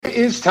It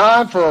is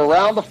time for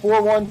Around the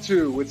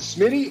 412 with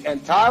Smitty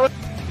and Tyler.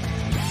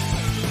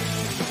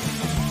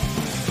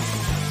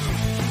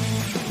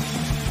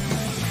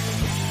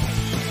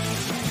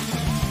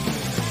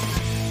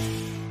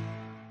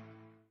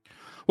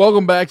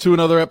 Welcome back to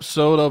another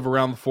episode of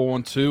Around the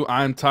 412.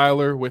 I'm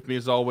Tyler. With me,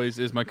 as always,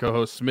 is my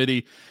co-host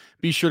Smitty.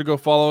 Be sure to go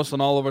follow us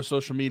on all of our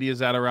social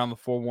medias at Around the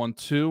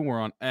 412.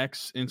 We're on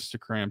X,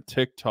 Instagram,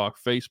 TikTok,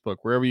 Facebook,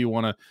 wherever you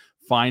want to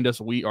find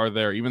us. We are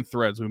there. Even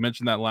Threads. We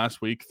mentioned that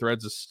last week.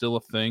 Threads is still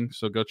a thing,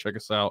 so go check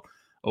us out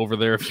over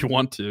there if you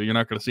want to. You're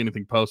not going to see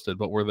anything posted,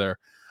 but we're there.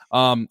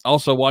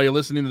 Also, while you're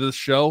listening to this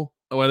show,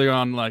 whether you're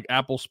on like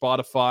Apple,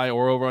 Spotify,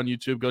 or over on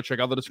YouTube, go check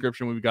out the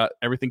description. We've got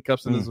Everything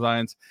Custom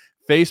Designs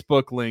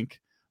Facebook link.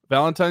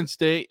 Valentine's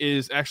Day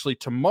is actually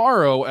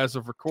tomorrow as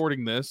of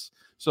recording this.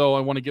 So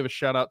I want to give a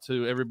shout out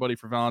to everybody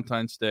for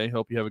Valentine's Day.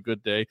 Hope you have a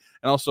good day.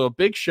 And also a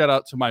big shout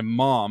out to my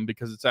mom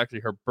because it's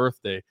actually her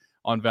birthday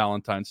on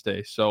Valentine's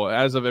Day. So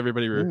as of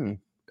everybody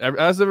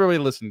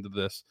listening to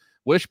this,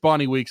 wish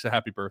Bonnie Weeks a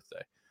happy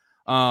birthday.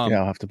 I'll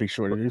have to be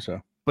sure to do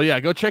so. But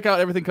yeah, go check out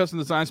Everything Custom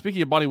Design.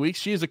 Speaking of Bonnie Weeks,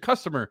 she is a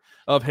customer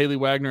of Haley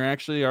Wagner,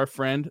 actually, our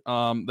friend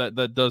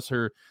that does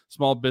her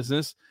small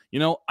business. You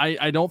know,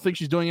 I don't think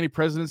she's doing any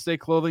President's Day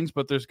clothings,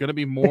 but there's going to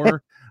be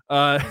more.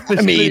 More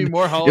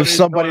holidays. If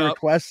somebody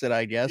requests it,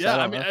 I guess.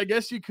 Yeah, I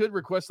guess you could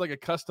request like a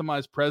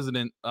customized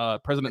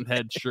president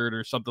head shirt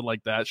or something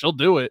like that. She'll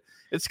do it.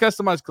 It's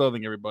customized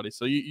clothing, everybody.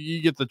 So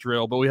you get the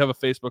drill. But we have a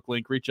Facebook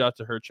link. Reach out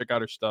to her. Check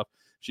out her stuff.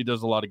 She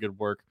does a lot of good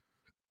work.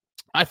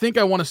 I think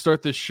I want to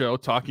start this show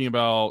talking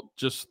about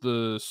just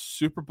the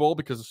Super Bowl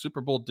because the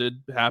Super Bowl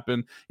did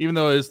happen, even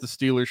though it is the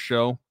Steelers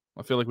show.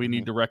 I feel like we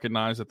need to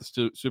recognize that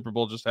the Super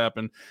Bowl just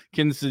happened.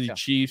 Kansas City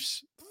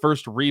Chiefs,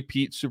 first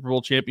repeat Super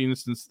Bowl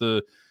champions since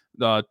the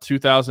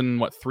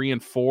 2003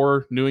 and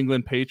 4 New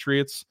England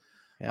Patriots.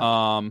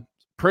 Yeah.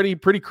 Pretty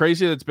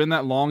crazy that it's been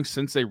that long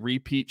since a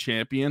repeat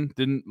champion.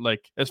 Didn't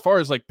like as far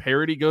as like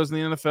parity goes in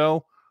the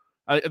NFL.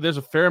 There's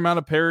a fair amount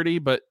of parity,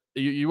 but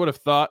you would have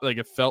thought like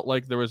it felt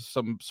like there was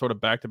some sort of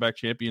back-to-back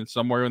champion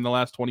somewhere in the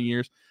last 20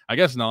 years. I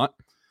guess not.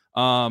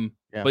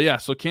 But yeah,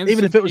 so Kansas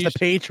even if it was the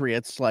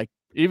Patriots, like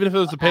even if it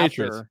was the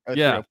Patriots,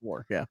 yeah.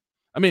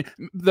 I mean,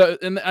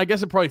 and I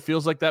guess it probably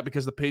feels like that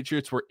because the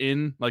Patriots were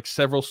in like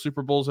several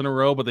Super Bowls in a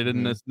row, but they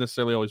didn't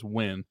necessarily always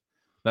win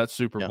that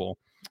Super Bowl.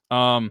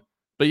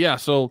 But yeah,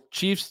 so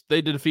Chiefs,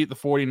 they did defeat the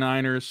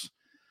 49ers.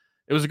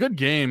 It was a good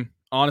game.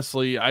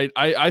 Honestly,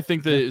 I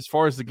think that as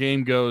far as the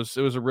game goes,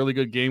 it was a really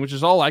good game, which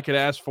is all I could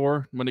ask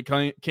for when it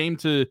came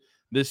to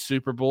this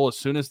Super Bowl. As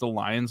soon as the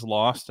Lions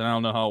lost, and I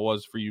don't know how it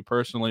was for you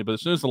personally, but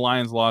as soon as the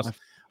Lions lost,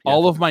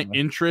 all of my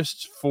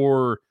interest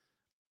for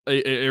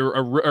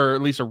or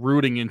at least a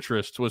rooting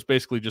interest was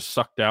basically just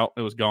sucked out.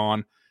 It was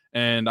gone.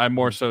 And I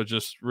more so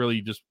just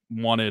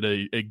wanted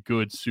a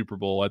good Super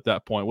Bowl at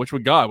that point, which we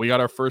got. We got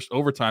our first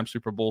overtime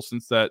Super Bowl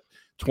since that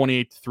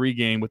 28-3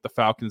 game with the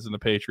Falcons and the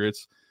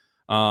Patriots.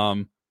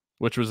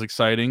 Which was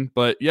exciting.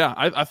 But yeah,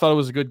 I thought it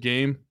was a good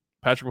game.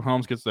 Patrick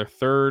Mahomes gets their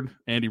third.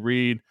 Andy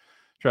Reid,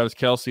 Travis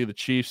Kelce, the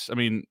Chiefs. I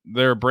mean,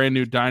 they're a brand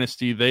new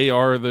dynasty. They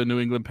are the New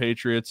England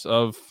Patriots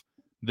of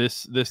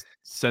this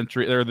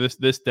century or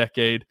this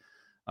decade.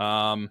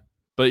 But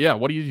yeah,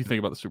 what do you think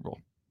about the Super Bowl?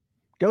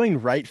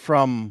 Going right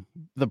from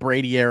the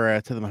Brady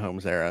era to the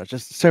Mahomes era,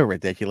 just so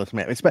ridiculous,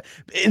 man. It's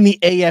in the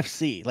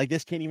AFC, like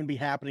this can't even be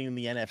happening in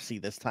the NFC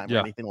this time or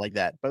anything like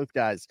that. Both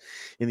guys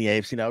in the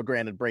AFC. Now,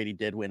 granted, Brady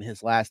did win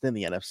his last in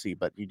the NFC,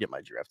 but you get my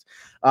drift.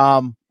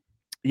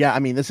 Yeah, I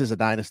mean, this is a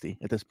dynasty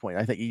at this point.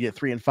 I think you get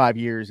 3 and 5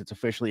 years, it's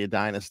officially a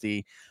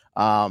dynasty.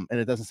 And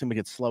it doesn't seem like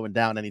it's slowing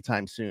down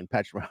anytime soon.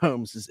 Patrick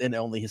Mahomes is in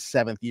only his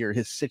 7th year,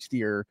 his 6th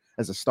year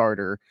as a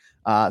starter.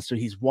 So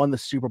he's won the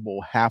Super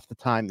Bowl half the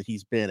time that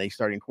he's been a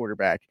starting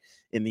quarterback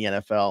in the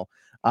NFL.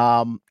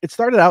 It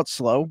started out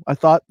slow. I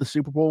thought the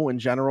Super Bowl in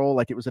general,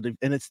 like it was, and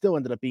it still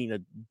ended up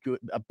being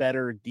a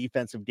better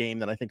defensive game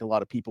than I think a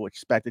lot of people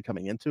expected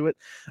coming into it.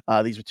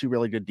 These were two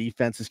really good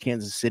defenses.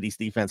 Kansas City's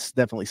defense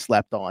definitely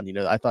slept on. You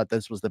know, I thought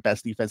this was the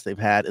best defense they've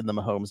had in the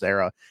Mahomes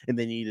era, and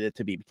they needed it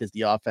to be because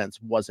the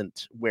offense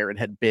wasn't where it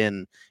had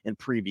been in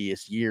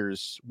previous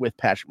years with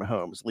Patrick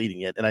Mahomes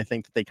leading it. And I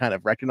think that they kind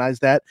of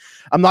recognized that.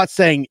 I'm not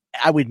saying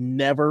I would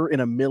never in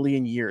a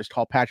million years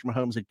call Patrick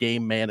Mahomes a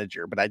game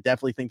manager, but I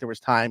definitely think there was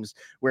times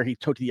where he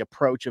took the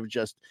approach of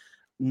just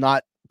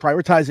not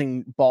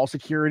prioritizing ball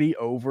security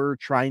over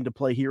trying to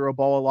play hero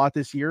ball a lot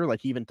this year.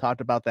 Like he even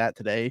talked about that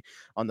today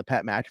on the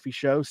Pat McAfee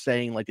show,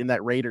 saying like in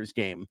that Raiders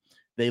game,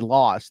 they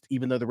lost,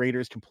 even though the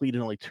Raiders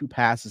completed only 2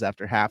 passes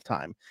after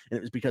halftime. And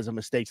it was because of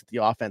mistakes that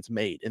the offense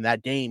made. In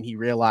that game, he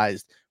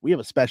realized we have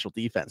a special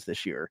defense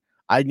this year.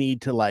 I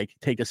need to like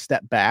take a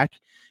step back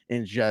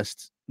and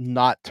just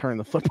not turn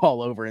the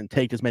football over and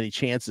take as many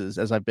chances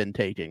as I've been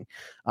taking.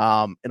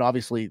 And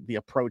obviously the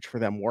approach for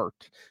them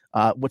worked.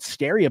 What's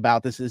scary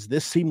about this is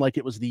this seemed like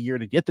it was the year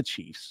to get the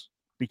Chiefs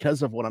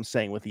because of what I'm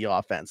saying with the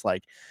offense.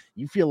 Like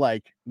you feel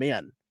like,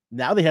 man,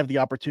 Now they have the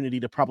opportunity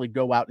to probably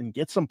go out and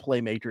get some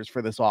playmakers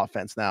for this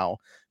offense now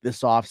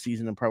this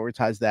offseason and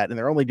prioritize that. And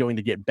they're only going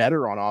to get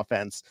better on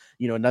offense.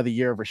 Another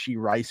year of Rashee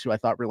Rice, who I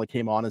thought really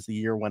came on as the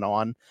year went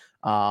on.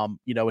 And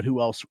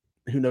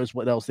who knows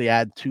what else they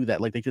add to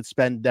that. Like, they could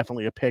spend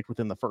definitely a pick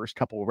within the first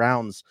couple of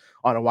rounds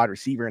on a wide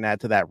receiver and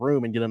add to that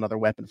room and get another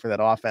weapon for that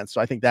offense.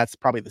 So I think that's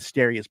probably the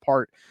scariest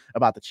part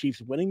about the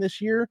Chiefs winning this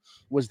year,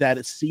 was that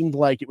it seemed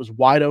like it was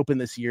wide open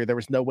this year. There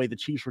was no way the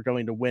Chiefs were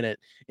going to win it.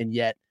 And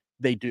yet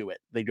they do it.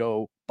 They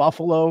go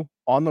Buffalo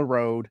on the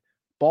road,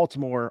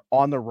 Baltimore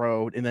on the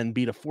road, and then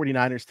beat a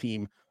 49ers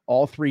team.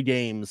 All 3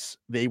 games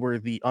they were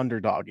the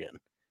underdog in.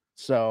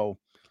 So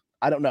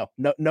I don't know.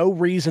 No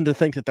reason to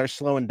think that they're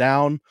slowing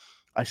down.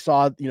 I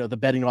saw, the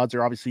betting odds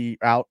are obviously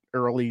out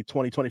early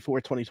 2024,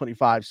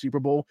 2025 Super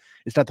Bowl.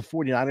 Is that the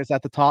 49ers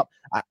at the top?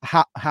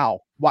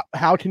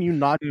 How can you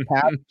not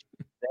have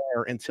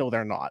there until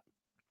they're not?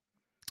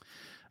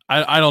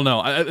 I don't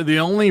know. The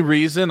only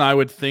reason I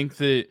would think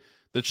that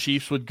the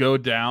Chiefs would go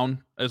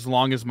down as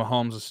long as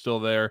Mahomes is still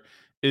there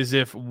is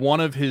if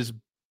one of his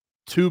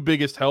 2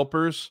 biggest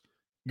helpers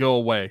go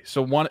away.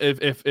 So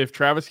if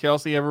Travis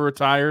Kelce ever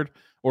retired,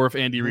 or if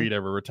Andy Reid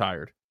ever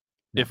retired.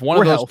 If one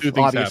of those health, 2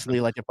 things obviously,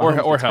 happen, like if or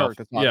health, hurt,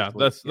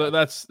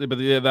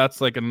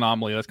 that's like an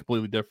anomaly. That's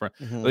completely different.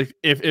 Like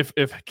if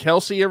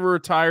Kelce ever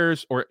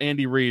retires, or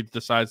Andy Reid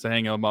decides to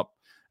hang him up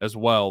as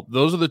well,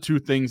 those are the 2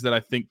 things that I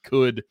think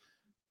could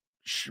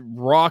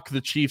rock the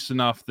Chiefs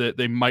enough that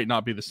they might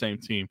not be the same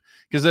team.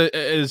 Because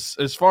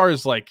as far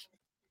as like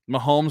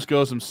Mahomes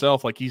goes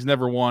himself, like, he's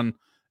never won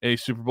a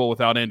Super Bowl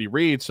without Andy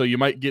Reid, so you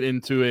might get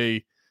into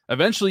a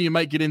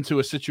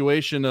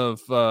situation of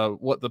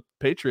what the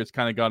Patriots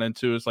kind of got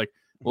into. Is like,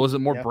 well, is it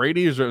more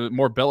Brady or is it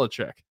more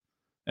Belichick?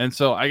 And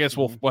so I guess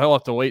we'll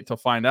have to wait to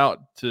find out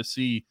to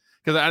see,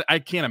 because I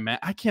can't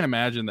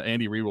imagine that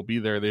Andy Reid will be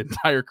there the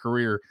entire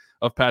career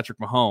of Patrick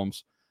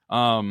Mahomes.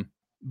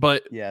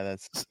 But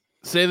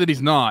say that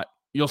he's not.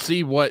 You'll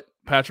see what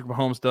Patrick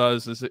Mahomes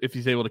does is if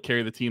he's able to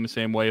carry the team the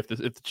same way. If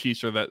the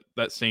Chiefs are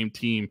that same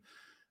team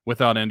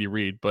without Andy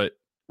Reid, but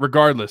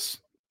regardless.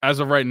 As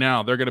of right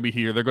now, they're going to be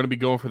here. They're going to be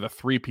going for the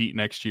 3-peat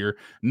next year.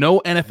 No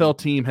NFL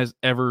team has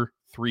ever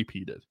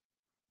 3-peated.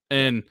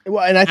 And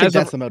I think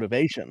that's the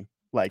motivation.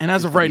 Like, and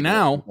as of right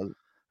now,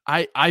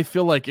 I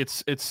feel like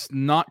it's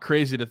not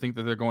crazy to think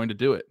that they're going to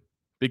do it,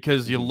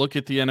 because you look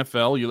at the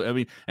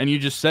NFL, and you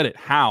just said it.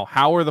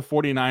 How are the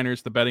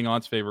 49ers the betting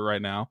odds favorite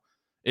right now?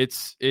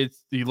 It's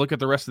you look at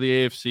the rest of the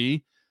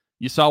AFC.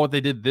 You saw what they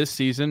did this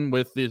season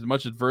with as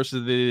much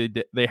adversity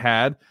they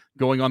had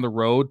going on the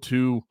road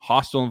to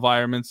hostile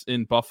environments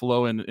in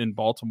Buffalo and in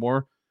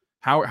Baltimore.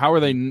 How are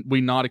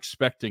we not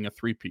expecting a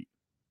 3-peat?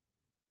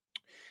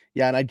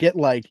 Yeah, and I get,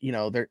 like,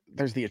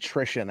 there's the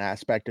attrition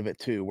aspect of it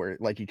too, where,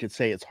 like, you could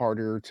say it's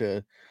harder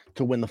to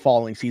win the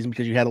following season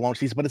because you had a long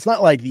season, but it's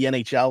not like the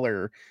NHL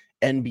or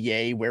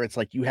NBA where it's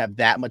like you have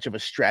that much of a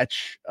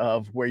stretch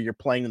of where you're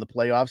playing in the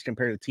playoffs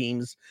compared to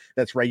teams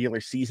that's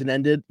regular season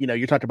ended.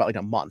 You're talking about like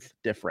a month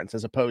difference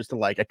as opposed to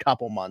like a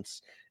couple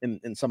months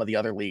in some of the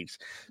other leagues.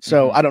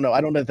 So I don't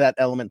know if that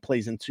element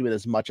plays into it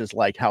as much as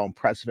like how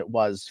impressive it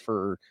was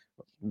for,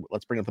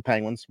 let's bring up the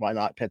Penguins. Why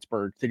not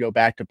Pittsburgh to go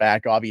back to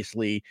back?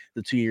 Obviously,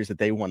 the 2 years that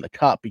they won the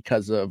cup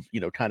because of,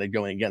 kind of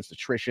going against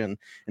attrition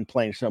and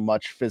playing so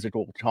much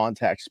physical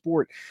contact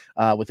sport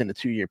within a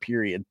 2-year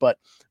period. But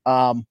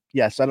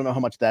yes, I don't know how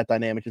much that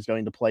dynamic is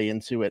going to play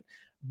into it.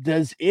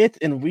 Does it,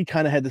 and we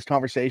kind of had this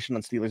conversation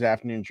on Steelers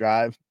Afternoon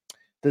Drive,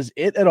 does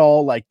it at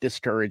all like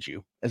discourage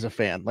you as a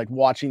fan, like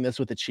watching this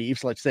with the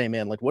Chiefs, like say,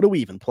 man, like what are we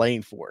even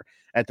playing for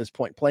at this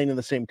point, playing in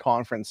the same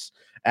conference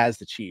as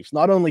the Chiefs?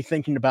 Not only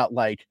thinking about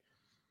like,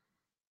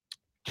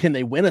 can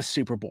they win a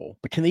Super Bowl,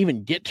 but can they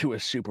even get to a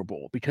Super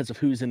Bowl because of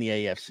who's in the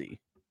AFC?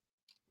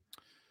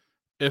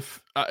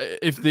 If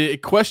the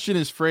question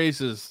is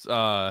phrased as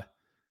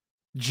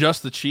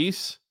just the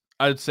Chiefs,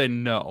 I'd say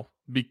no,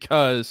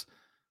 because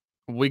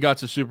we got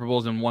to Super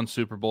Bowls and won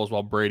Super Bowls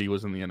while Brady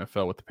was in the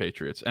NFL with the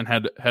Patriots and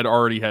had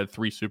already had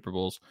 3 Super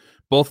Bowls.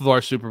 Both of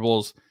our Super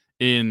Bowls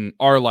in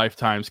our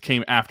lifetimes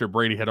came after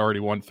Brady had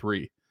already won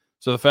 3.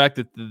 So the fact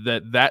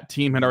that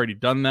team had already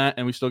done that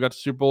and we still got to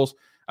Super Bowls,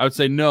 I would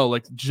say no,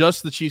 like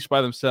just the Chiefs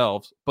by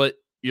themselves. But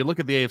you look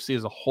at the AFC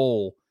as a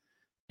whole,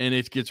 and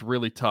it gets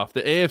really tough.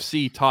 The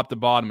AFC top to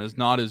bottom is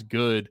not as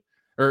good,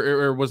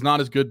 or was not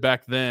as good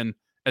back then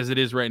as it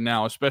is right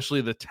now, especially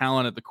the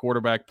talent at the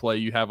quarterback play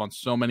you have on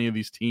so many of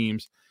these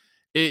teams.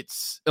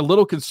 It's a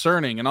little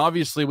concerning. And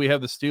obviously we have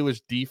the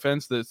Steelers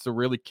defense that's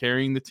really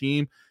carrying the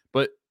team.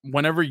 But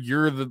whenever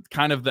you're the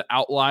kind of the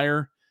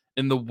outlier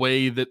in the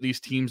way that these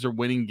teams are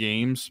winning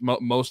games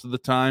most of the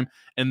time,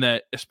 and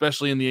that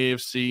especially in the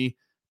AFC,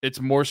 it's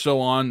more so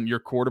on your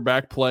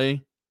quarterback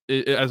play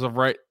as of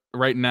right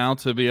now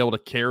to be able to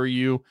carry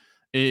you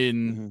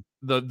in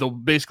the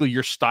basically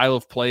your style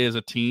of play as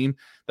a team.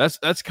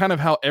 That's kind of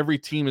how every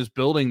team is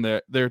building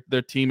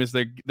their team, is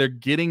they're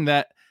getting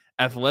that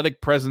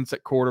athletic presence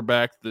at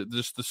quarterback,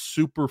 just the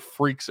super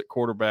freaks at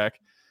quarterback,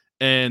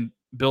 and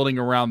building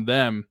around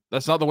them.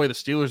 That's not the way the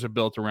Steelers are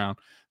built around.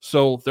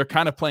 So they're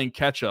kind of playing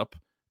catch up,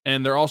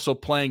 and they're also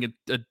playing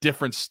a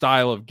different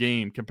style of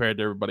game compared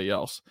to everybody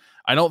else.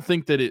 I don't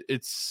think that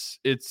it's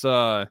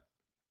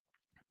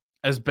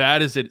as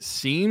bad as it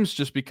seems,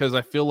 just because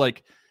I feel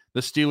like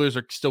the Steelers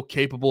are still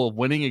capable of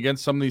winning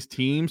against some of these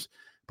teams.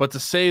 But to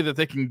say that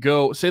they can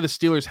say the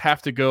Steelers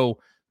have to go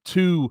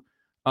to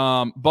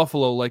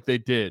Buffalo like they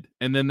did,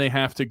 and then they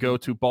have to go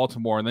to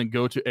Baltimore and then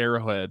go to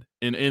Arrowhead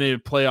in a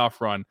playoff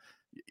run,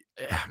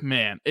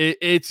 man,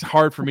 it's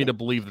hard for me to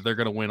believe that they're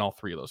going to win all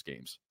three of those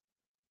games.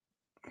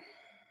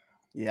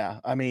 Yeah,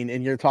 I mean,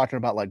 and you're talking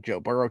about like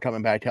Joe Burrow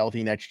coming back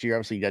healthy next year.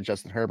 Obviously, you got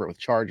Justin Herbert with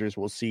Chargers.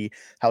 We'll see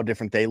how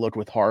different they look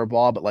with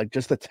Harbaugh, but like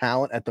just the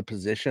talent at the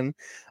position.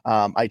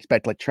 I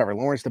expect like Trevor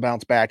Lawrence to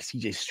bounce back.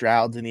 CJ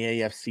Stroud's in the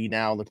AFC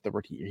now. Look at the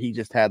rookie he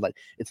just had. Like,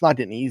 it's not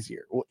getting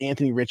easier. Well,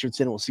 Anthony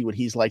Richardson, we'll see what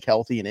he's like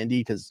healthy in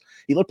Indy, because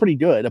he looked pretty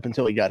good up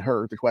until he got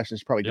hurt. The question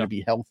is probably going to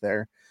be health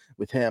there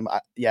with him.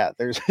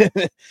 There's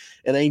it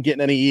ain't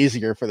getting any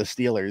easier for the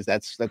Steelers.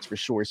 That's for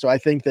sure. So I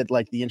think that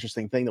like the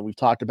interesting thing that we've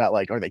talked about,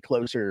 like, are they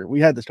closer?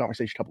 We had this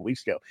conversation a couple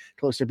weeks ago,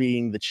 closer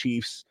being the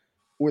Chiefs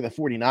or the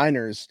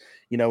 49ers,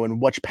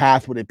 and which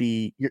path would it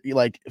be? You're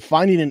like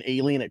finding an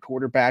alien at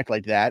quarterback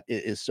like that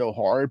is so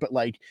hard, but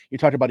like you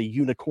talked about a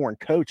unicorn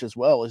coach as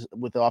well as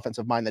with the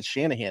offensive mind that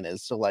Shanahan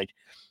is. So like,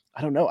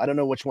 I don't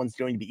know which one's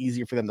going to be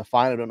easier for them to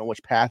find. I don't know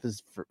which path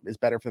is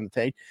better for them to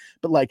take,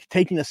 but like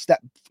taking a step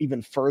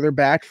even further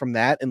back from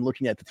that and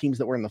looking at the teams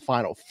that were in the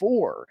Final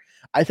Four,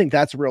 I think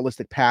that's a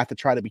realistic path to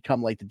try to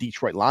become like the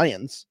Detroit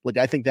Lions. Like,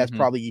 I think that's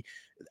probably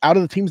out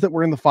of the teams that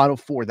were in the Final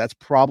Four, that's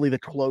probably the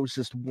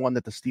closest one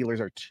that the Steelers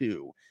are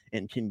to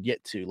and can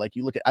get to. Like,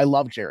 you look at, I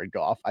love Jared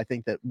Goff. I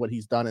think that what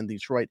he's done in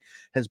Detroit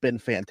has been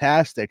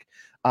fantastic.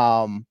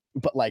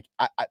 But like,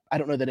 I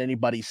don't know that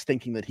anybody's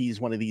thinking that he's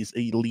one of these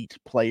elite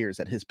players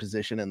at his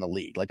position in the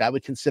league. Like, I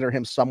would consider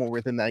him somewhere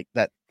within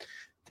that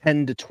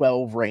 10 to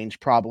 12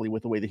 range, probably,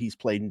 with the way that he's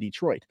played in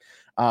Detroit.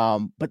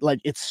 But like,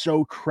 it's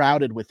so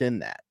crowded within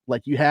that.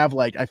 Like, you have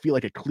like, I feel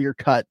like a clear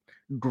cut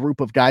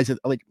group of guys that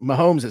like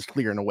Mahomes is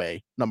clear in a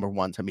way, number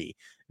one to me.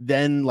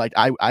 Then like,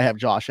 I have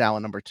Josh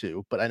Allen number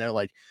two, but I know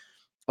like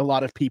a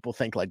lot of people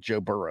think like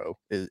Joe Burrow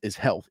is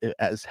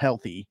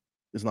healthy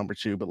is number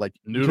two, but like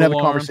you can have a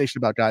conversation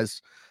about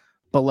guys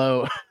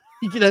below.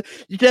 you can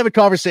have a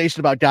conversation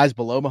about guys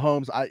below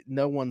Mahomes.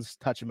 No one's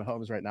touching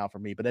Mahomes right now for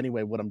me. But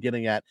anyway, what I'm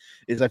getting at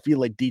is I feel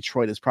like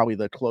Detroit is probably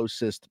the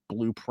closest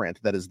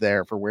blueprint that is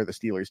there for where the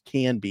Steelers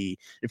can be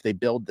if they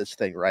build this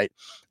thing right.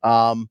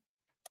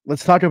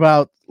 Let's talk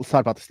about the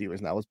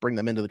Steelers now. Let's bring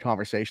them into the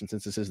conversation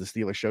since this is the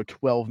Steelers show.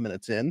 12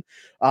 minutes in.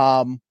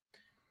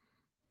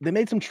 They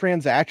made some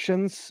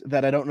transactions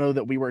that I don't know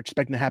that we were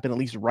expecting to happen at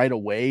least right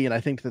away. And I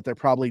think that they're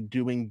probably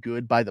doing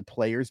good by the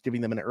players,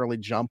 giving them an early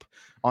jump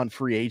on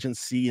free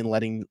agency and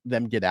letting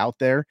them get out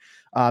there.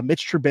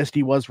 Mitch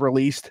Trubisky was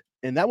released,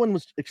 and that one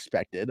was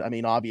expected. I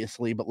mean,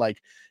 obviously, but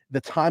like the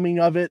timing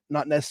of it,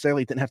 not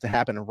necessarily, it didn't have to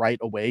happen right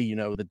away,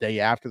 the day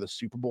after the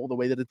Super Bowl, the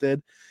way that it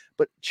did.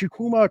 But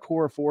Chukwuma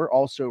Okorafor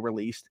also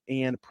released,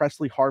 and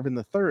Presley Harvin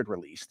III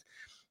released.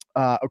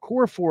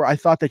 Okorafor, I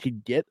thought they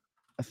could get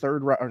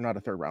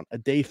a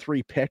day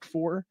 3 pick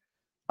for.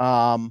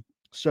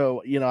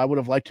 So, I would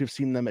have liked to have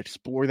seen them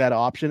explore that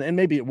option, and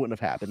maybe it wouldn't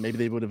have happened. Maybe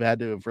they would have had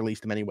to have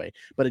released him anyway.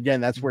 But again,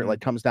 that's where it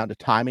like comes down to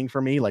timing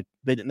for me. Like,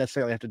 they didn't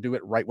necessarily have to do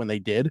it right when they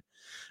did.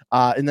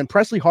 And then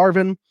Presley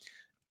Harvin,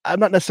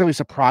 I'm not necessarily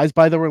surprised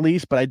by the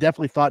release, but I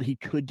definitely thought he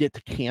could get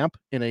to camp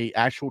in a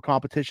actual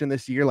competition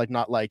this year. Like,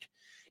 not like,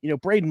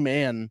 Braden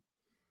Mann,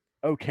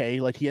 okay,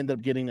 like he ended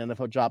up getting an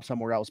NFL job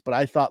somewhere else, but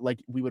I thought like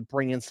we would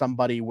bring in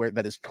somebody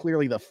that is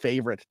clearly the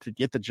favorite to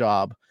get the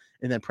job,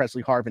 and then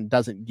Presley Harvin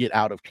doesn't get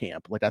out of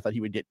camp. Like, I thought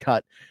he would get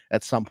cut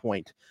at some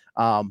point.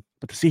 But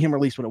to see him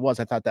released when it was,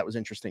 I thought that was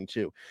interesting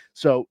too.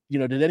 So,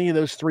 did any of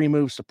those three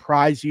moves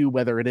surprise you,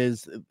 whether it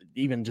is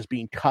even just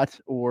being cut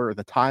or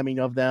the timing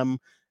of them,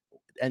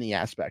 any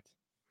aspect?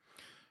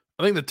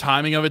 I think the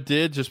timing of it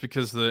did, just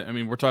because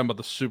we're talking about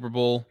the Super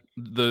Bowl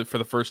for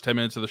the first 10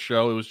 minutes of the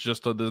show. It was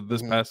just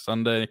this past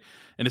Sunday,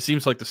 and it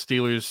seems like the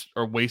Steelers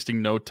are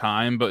wasting no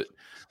time. But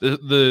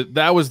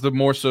that was the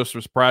more so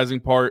surprising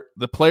part.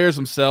 The players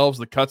themselves,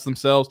 the cuts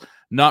themselves,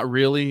 not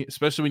really.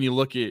 Especially when you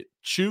look at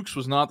Chooks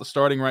was not the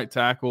starting right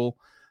tackle.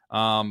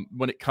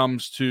 When it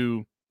comes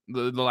to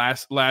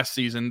the last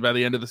season, by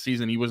the end of the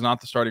season, he was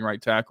not the starting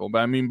right tackle.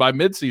 But by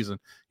midseason,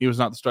 he was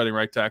not the starting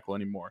right tackle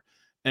anymore.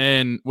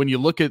 And when you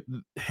look at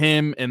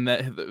him and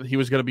that he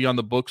was going to be on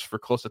the books for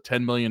close to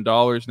 $10 million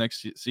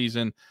next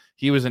season,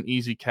 he was an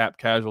easy cap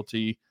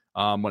casualty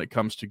when it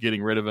comes to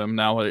getting rid of him.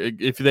 Now,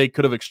 if they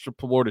could have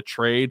explored a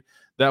trade,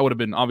 that would have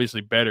been obviously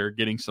better,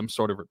 getting some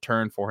sort of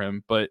return for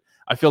him. But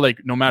I feel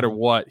like no matter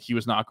what, he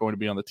was not going to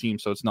be on the team,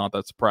 so it's not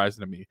that surprising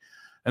to me.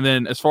 And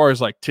then as far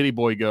as like Titty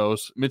Boy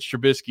goes, Mitch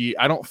Trubisky,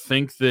 I don't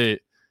think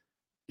that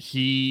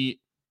he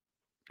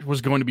was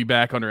going to be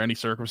back under any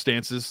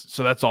circumstances,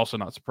 so that's also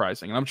not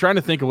surprising. And I'm trying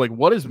to think of like,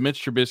 what is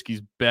Mitch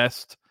Trubisky's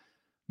best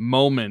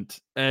moment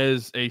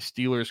as a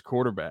Steelers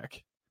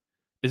quarterback?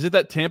 Is it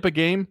that Tampa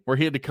game where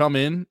he had to come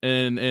in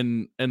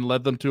and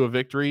led them to a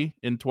victory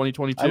in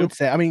 2022? I would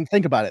say,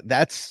 think about it.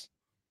 That's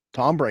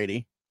Tom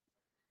Brady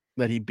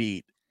that he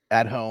beat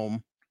at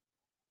home.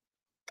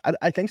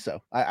 I think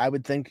so. I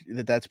would think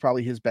that that's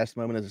probably his best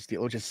moment as a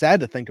Steeler, which is sad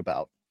to think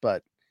about.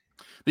 But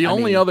the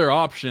only other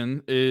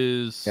option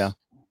is,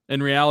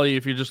 in reality,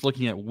 if you're just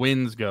looking at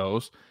wins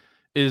goes,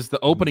 is the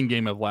opening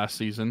game of last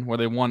season where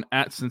they won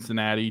at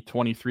Cincinnati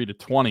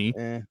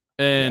 23-20,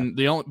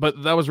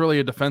 but that was really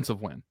a defensive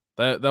win.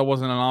 That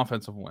wasn't an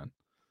offensive win.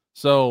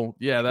 So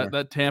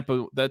that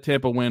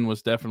Tampa win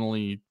was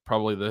definitely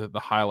probably the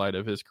highlight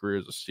of his career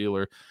as a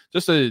Steeler.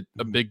 Just a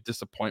big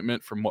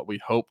disappointment from what we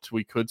hoped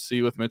we could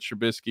see with Mitch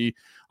Trubisky.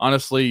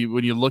 Honestly,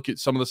 when you look at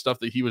some of the stuff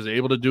that he was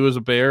able to do as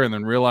a Bear and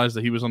then realize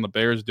that he was on the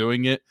Bears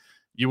doing it,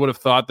 you would have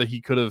thought that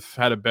he could have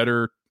had a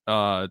better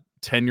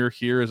tenure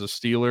here as a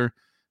Steeler.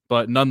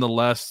 But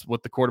nonetheless,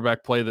 with the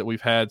quarterback play that we've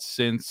had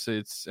since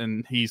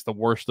and he's the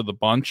worst of the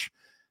bunch,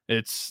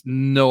 it's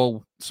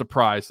no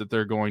surprise that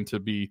they're going to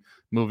be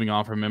moving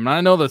on from him. And I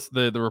know that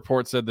the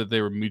report said that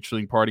they were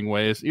mutually parting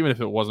ways. Even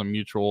if it wasn't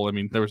mutual, I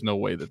mean, there was no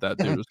way that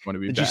dude was going to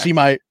be Did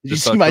back. you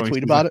see my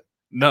tweet about it?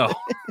 No.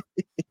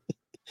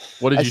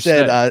 What did you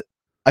say?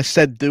 I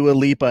said Dua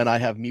Lipa and I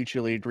have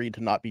mutually agreed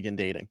to not begin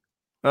dating.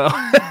 Oh.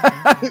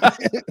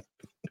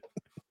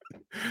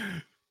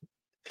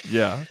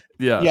 Yeah.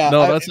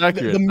 No, that's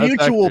accurate. The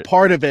mutual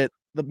part of it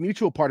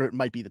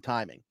might be the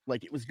timing.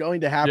 Like it was going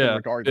to happen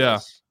regardless. Yeah.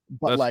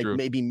 But like true.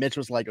 Maybe Mitch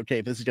was like, okay,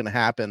 if this is going to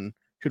happen,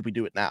 could we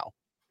do it now?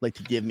 Like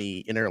to give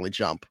me an early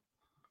jump.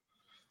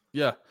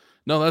 Yeah,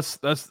 no, that's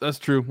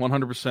true.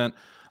 100%.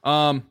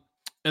 And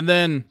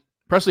then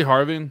Presley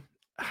Harvin,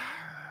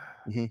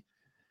 I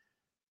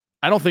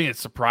don't think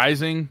it's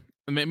surprising.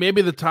 I mean,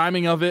 maybe the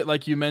timing of it,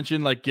 like you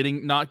mentioned, like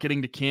not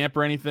getting to camp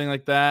or anything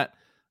like that.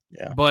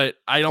 Yeah, but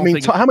I don't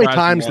think. How many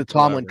times did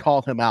Tomlin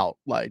call him out,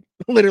 like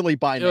literally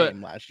by name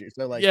last year?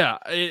 So like,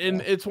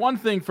 and it's one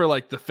thing for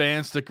like the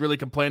fans to really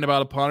complain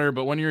about a punter,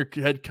 but when your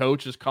head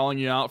coach is calling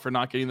you out for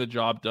not getting the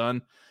job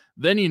done,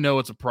 then you know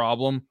it's a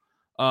problem.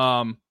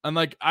 And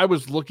like I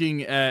was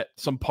looking at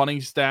some punting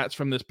stats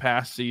from this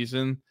past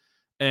season,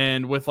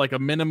 and with like a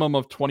minimum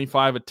of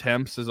 25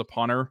 attempts as a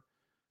punter,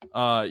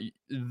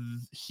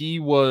 he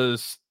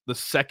was the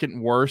second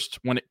worst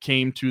when it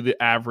came to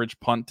the average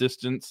punt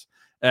distance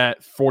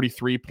at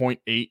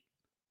 43.8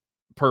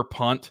 per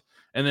punt.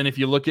 And then if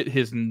you look at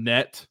his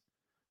net,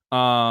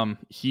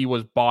 he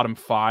was bottom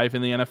 5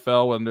 in the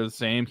NFL, and they're the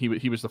same. He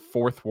was the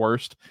 4th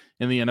worst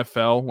in the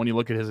NFL when you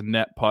look at his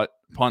net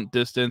punt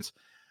distance.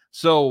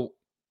 So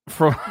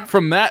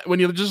from that,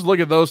 when you just look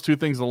at those two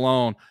things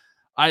alone,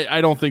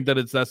 I don't think that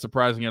it's that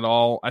surprising at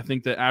all. I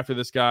think that after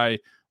this guy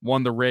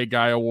won the Ray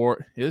Guy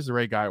Award, it is the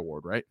Ray Guy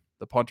Award, right?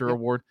 The punter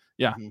award.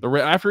 Yeah.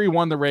 After he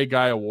won the Ray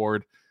Guy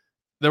Award,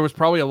 there was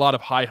probably a lot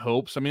of high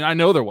hopes. I mean, I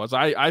know there was.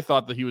 I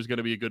thought that he was going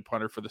to be a good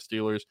punter for the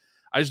Steelers.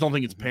 I just don't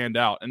think it's panned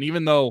out. And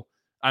even though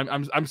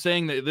I'm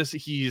saying that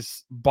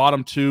he's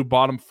bottom 2,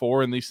 bottom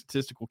 4 in these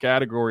statistical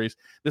categories,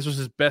 this was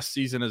his best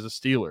season as a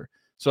Steeler.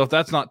 So if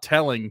that's not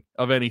telling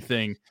of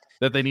anything,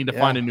 that they need to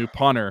find a new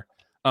punter,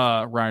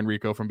 Ryan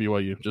Rico from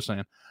BYU, just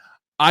saying.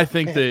 I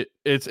think that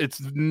it's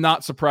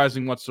not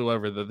surprising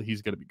whatsoever that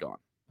he's going to be gone.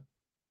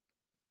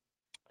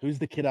 Who's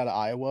the kid out of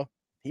Iowa?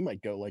 He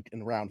might go like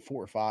in round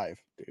 4 or 5,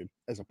 dude,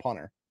 as a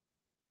punter.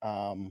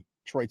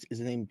 Troy, is his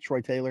name Troy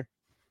Taylor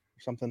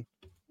or something?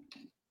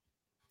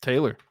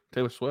 Taylor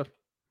Swift.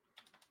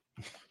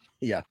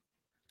 Yeah.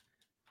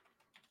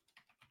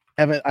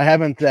 I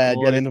haven't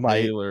got into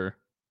my Taylor.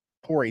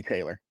 Corey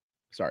Taylor.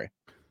 Sorry.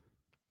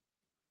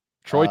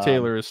 Troy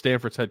Taylor is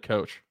Stanford's head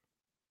coach.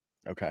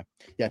 Okay.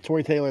 Yeah,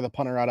 Troy Taylor, the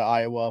punter out of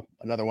Iowa,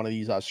 another one of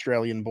these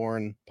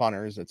Australian-born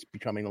punters that's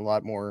becoming a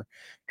lot more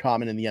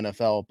common in the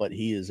NFL, but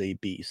he is a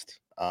beast.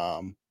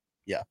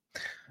 Yeah.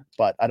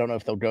 But I don't know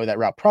if they'll go that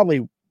route.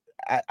 Probably,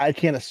 I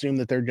can't assume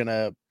that they're going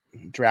to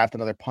draft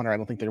another punter. I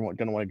don't think they're going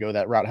to want to go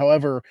that route.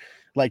 However,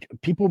 like,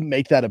 people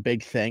make that a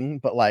big thing,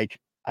 but, like,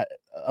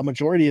 a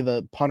majority of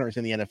the punters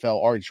in the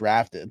NFL are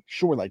drafted,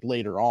 sure, like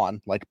later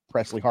on, like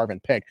Presley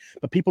Harvin pick,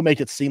 but people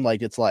make it seem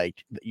like it's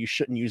like you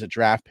shouldn't use a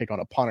draft pick on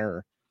a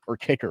punter or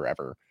kicker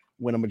ever,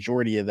 when a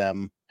majority of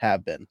them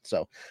have been.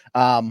 So,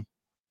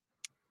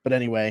 but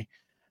anyway,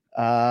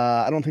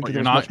 I don't think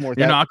there's much more.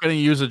 You're not going to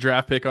use a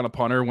draft pick on a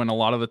punter when a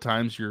lot of the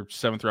times your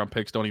 7th round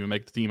picks don't even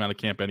make the team out of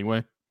camp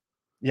anyway.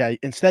 Yeah,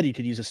 instead you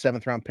could use a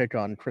 7th round pick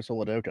on Chris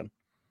Oladokun.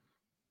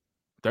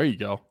 There you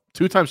go,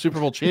 2-time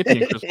Super Bowl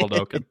champion Chris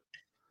Oladokun.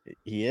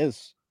 He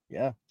is.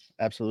 Yeah,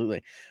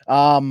 absolutely.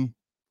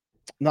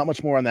 Not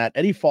much more on that.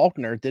 Eddie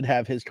Faulkner did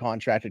have his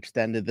contract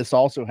extended. This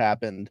also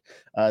happened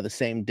the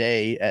same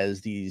day as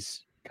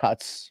these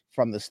cuts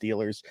from the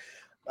Steelers.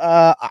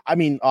 I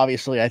mean,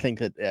 obviously, I think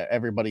that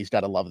everybody's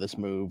got to love this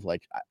move.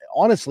 Like,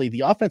 honestly,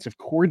 the offensive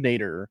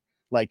coordinator,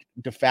 like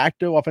de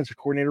facto offensive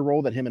coordinator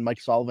role that him and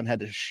Mike Sullivan had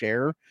to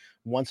share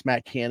once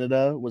Matt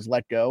Canada was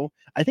let go,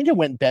 I think it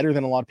went better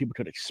than a lot of people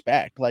could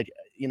expect. Like,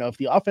 you know, if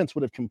the offense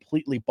would have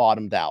completely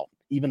bottomed out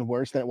even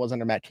worse than it was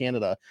under Matt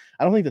Canada,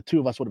 I don't think the two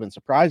of us would have been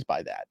surprised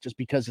by that, just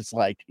because it's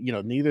like,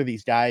 neither of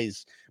these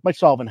guys, Mike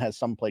Sullivan has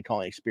some play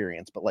calling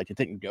experience, but like it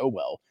didn't go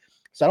well.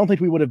 So I don't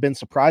think we would have been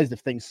surprised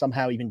if things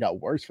somehow even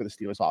got worse for the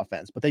Steelers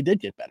offense, but they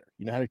did get better.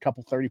 Had a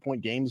couple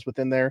 30-point games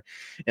within there.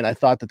 And I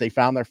thought that they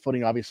found their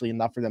footing, obviously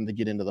enough for them to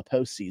get into the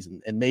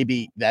postseason. And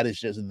maybe that is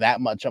just that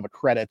much of a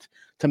credit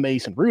to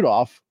Mason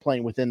Rudolph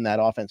playing within that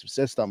offensive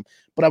system.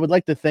 But I would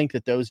like to think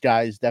that those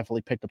guys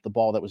definitely picked up the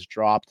ball that was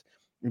dropped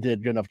and did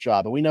a good enough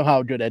job. And we know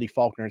how good Eddie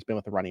Faulkner has been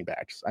with the running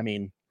backs. I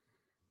mean,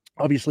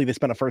 obviously they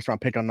spent a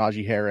first-round pick on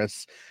Najee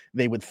Harris.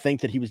 They would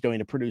think that he was going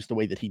to produce the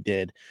way that he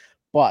did.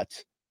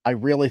 But I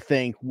really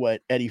think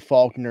what Eddie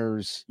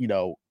Faulkner's,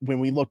 when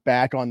we look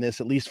back on this,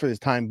 at least for his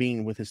time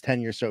being with his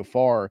tenure so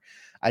far,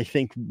 I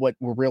think what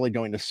we're really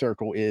going to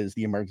circle is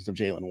the emergence of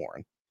Jaylen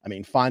Warren. I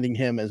mean, finding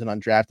him as an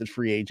undrafted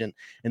free agent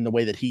in the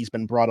way that he's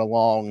been brought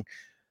along,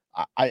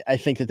 I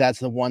think that that's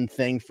the one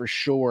thing for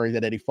sure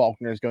that Eddie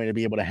Faulkner is going to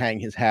be able to hang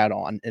his hat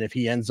on. And if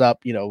he ends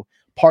up,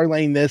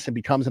 parlaying this and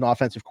becomes an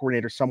offensive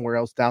coordinator somewhere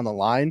else down the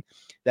line,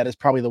 that is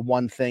probably the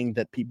one thing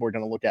that people are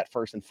going to look at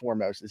first and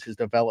foremost, is his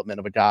development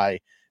of a guy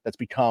that's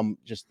become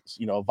just,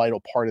 a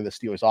vital part of the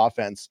Steelers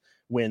offense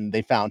when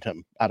they found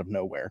him out of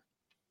nowhere.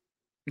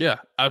 Yeah,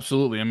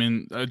 absolutely. I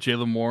mean,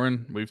 Jaylen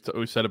Warren,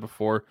 we've said it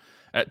before,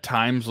 at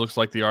times looks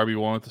like the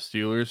RB1 with the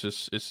Steelers.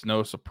 It's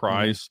no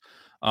surprise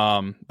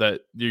that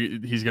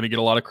he's going to get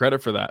a lot of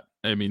credit for that.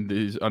 I mean,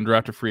 he's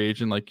undrafted free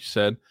agent, like you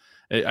said.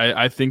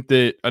 I think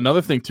that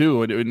another thing too,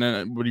 when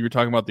you were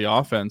talking about the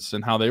offense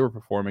and how they were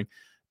performing,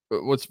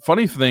 what's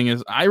funny thing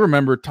is I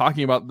remember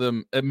talking about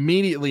them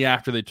immediately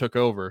after they took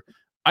over.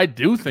 I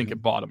do think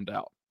it bottomed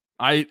out.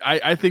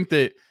 I think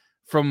that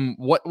from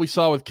what we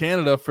saw with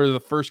Canada for the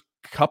first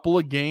couple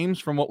of games,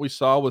 from what we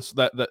saw was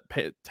that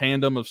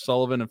tandem of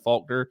Sullivan and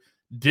Faulkner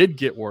did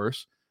get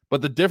worse.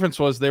 But the difference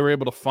was they were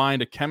able to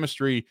find a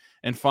chemistry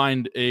and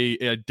find a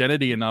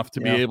identity enough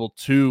to be able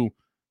to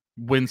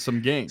win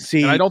some games.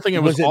 See, and I don't think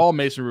it was all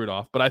Mason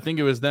Rudolph, but I think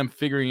it was them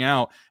figuring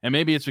out, and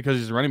maybe it's because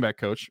he's a running back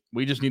coach,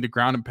 we just need to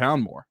ground and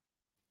pound more.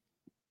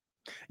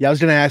 Yeah, I was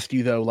going to ask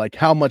you though, like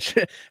how much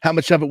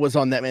of it was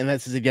on that man.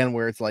 This is again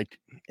where it's like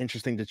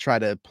interesting to try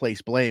to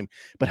place blame,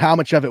 but how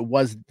much of it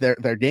was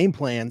their game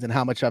plans and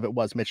how much of it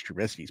was Mitch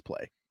Trubisky's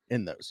play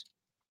in those?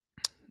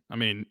 I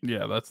mean,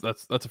 yeah, that's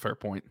a fair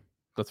point.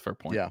 That's a fair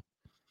point. Yeah.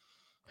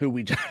 Who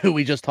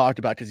we just talked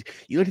about, because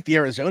you look at the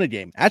Arizona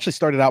game, actually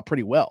started out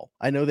pretty well.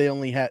 I know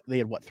they had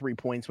 3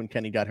 points when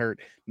Kenny got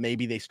hurt.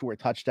 Maybe they score a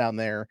touchdown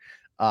there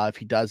if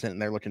he doesn't,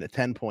 and they're looking at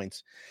 10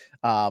 points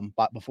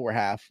but before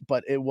half.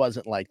 But it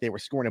wasn't like they were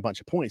scoring a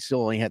bunch of points.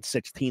 Still only had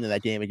 16 in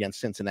that game against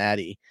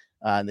Cincinnati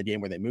in the game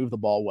where they moved the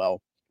ball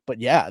well. But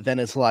yeah, then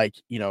it's like,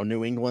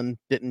 New England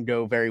didn't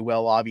go very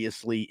well.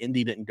 Obviously,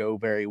 Indy didn't go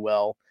very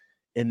well,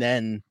 and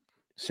then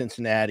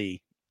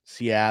Cincinnati,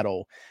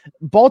 Seattle.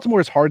 Baltimore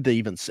is hard to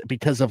even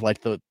because of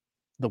like the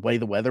way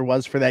the weather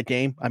was for that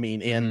game. I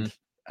mean, and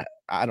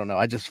I don't know.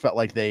 I just felt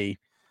like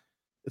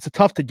it's a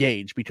tough to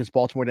gauge because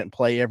Baltimore didn't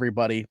play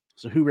everybody.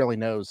 So who really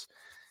knows?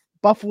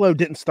 Buffalo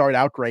didn't start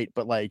out great,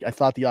 but like I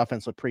thought the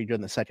offense looked pretty good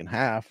in the second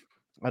half.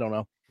 I don't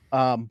know.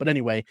 But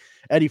anyway,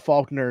 Eddie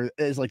Faulkner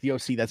is like the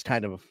OC that's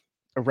kind of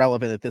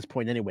irrelevant at this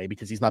point anyway,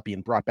 because he's not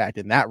being brought back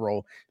in that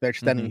role. They're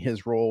extending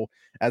his role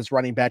as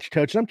running backs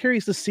coach. And I'm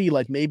curious to see,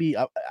 like, maybe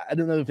I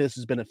don't know if this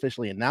has been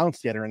officially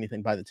announced yet or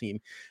anything by the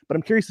team, but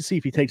I'm curious to see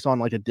if he takes on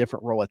like a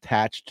different role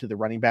attached to the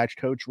running backs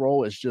coach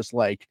role. It's just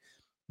like,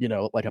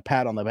 like a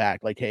pat on the back,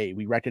 like, hey,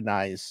 we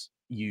recognize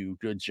you,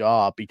 good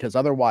job. Because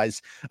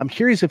otherwise I'm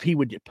curious if he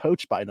would get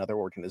poached by another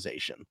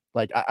organization.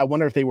 Like, I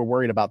wonder if they were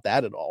worried about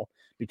that at all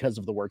because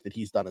of the work that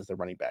he's done as the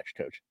running backs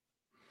coach.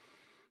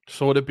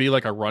 So would it be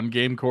like a run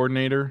game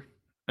coordinator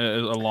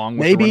along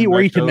with maybe,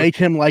 or you can make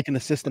him like an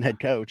assistant head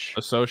coach,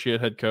 associate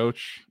head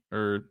coach,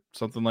 or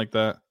something like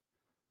that?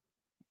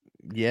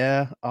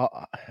 Yeah,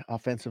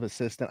 offensive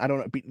assistant. I don't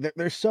know.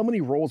 There's so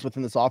many roles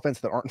within this offense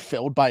that aren't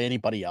filled by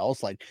anybody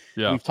else. Like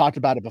we've talked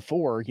about it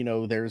before.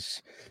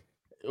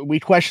 We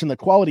question the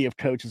quality of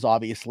coaches,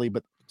 obviously,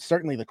 but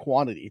certainly the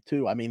quantity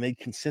too. I mean, they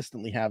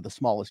consistently have the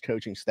smallest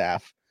coaching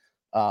staff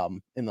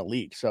in the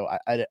league. So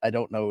I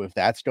don't know if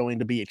that's going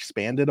to be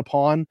expanded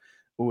upon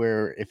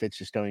or if it's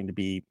just going to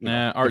be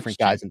different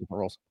guys in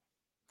different roles.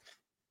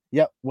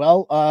 Yep.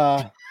 Well,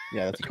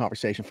 yeah, that's a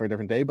conversation for a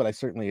different day, but I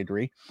certainly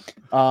agree.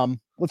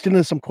 Let's get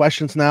into some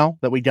questions now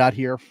that we got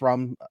here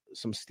from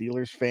some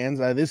Steelers fans.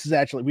 This is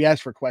actually, we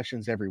ask for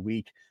questions every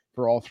week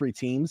for all three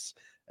teams.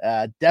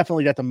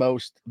 Definitely got the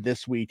most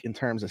this week in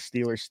terms of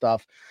Steelers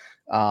stuff.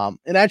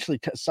 And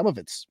actually some of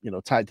it's,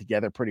 tied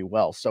together pretty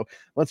well. So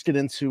let's get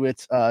into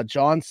it.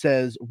 John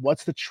says,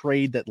 what's the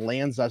trade that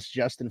lands us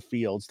Justin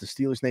Fields? The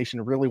Steelers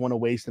Nation really want to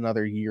waste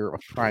another year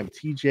of prime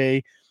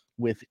TJ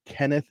with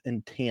Kenneth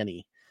and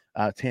Tanny.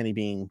 Tanny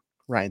being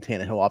Ryan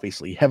Tannehill,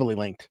 obviously heavily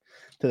linked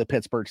to the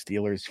Pittsburgh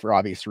Steelers for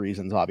obvious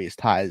reasons, obvious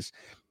ties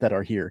that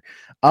are here.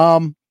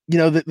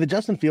 The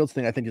Justin Fields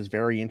thing I think is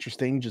very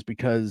interesting just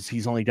because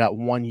he's only got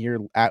 1 year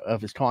out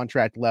of his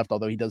contract left,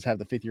 although he does have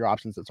the 5th year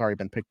options that's already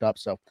been picked up.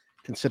 So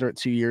consider it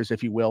 2 years,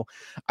 if you will.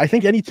 I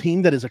think any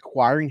team that is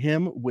acquiring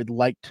him would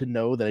like to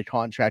know that a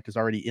contract is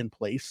already in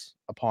place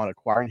upon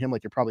acquiring him.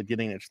 Like, you're probably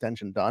getting an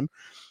extension done.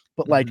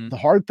 But like the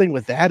hard thing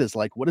with that is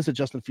like, what does a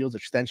Justin Fields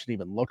extension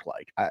even look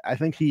like? I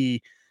think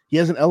he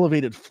has an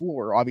elevated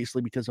floor,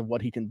 obviously, because of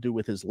what he can do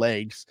with his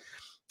legs.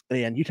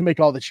 And you can make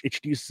all the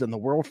excuses in the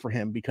world for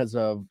him because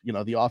of,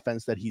 the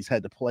offense that he's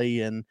had to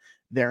play in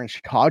there in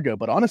Chicago.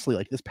 But honestly,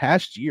 like this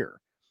past year,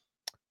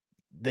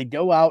 they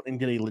go out and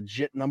get a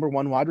legit number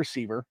one wide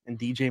receiver in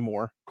DJ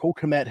Moore. Cole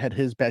Kmet had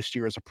his best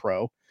year as a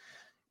pro.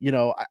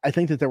 I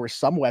think that there were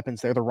some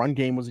weapons there. The run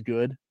game was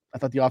good. I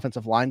thought the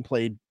offensive line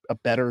played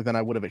better than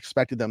I would have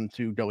expected them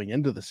to going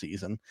into the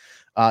season.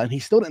 And he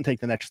still didn't take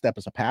the next step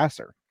as a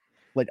passer.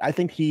 Like, I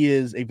think he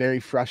is a very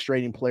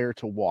frustrating player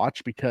to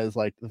watch because,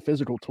 like, the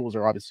physical tools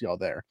are obviously all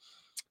there.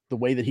 The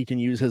way that he can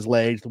use his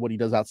legs, what he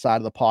does outside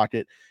of the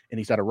pocket, and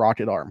he's got a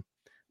rocket arm.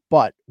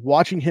 But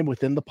watching him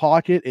within the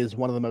pocket is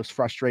one of the most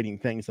frustrating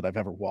things that I've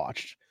ever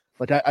watched.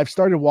 Like, I've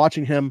started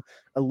watching him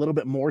a little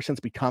bit more since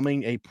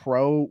becoming a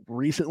pro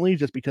recently,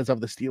 just because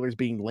of the Steelers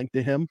being linked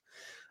to him.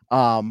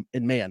 And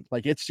man,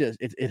 like, it's just,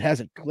 it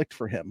hasn't clicked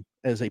for him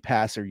as a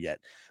passer yet.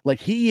 Like,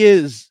 he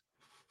is,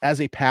 as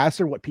a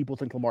passer, what people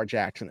think Lamar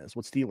Jackson is,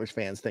 what Steelers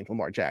fans think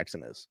Lamar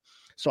Jackson is.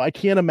 So I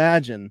can't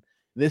imagine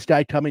this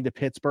guy coming to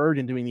Pittsburgh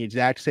and doing the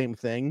exact same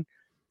thing,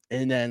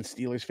 and then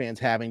Steelers fans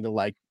having to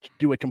like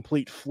do a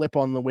complete flip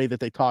on the way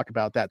that they talk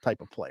about that type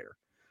of player.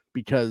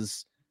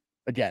 Because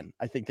again,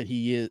 I think that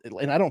he is,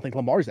 and I don't think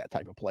Lamar's that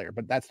type of player,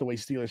 but that's the way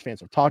Steelers fans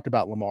have talked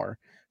about Lamar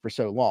for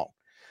so long.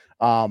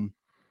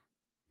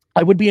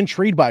 I would be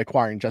intrigued by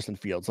acquiring Justin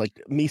Fields.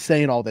 Like, me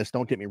saying all this,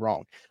 don't get me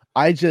wrong.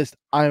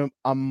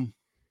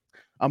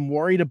 I'm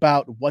worried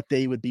about what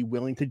they would be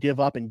willing to give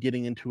up and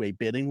getting into a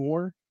bidding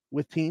war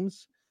with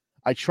teams.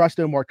 I trust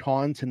Omar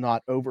Khan to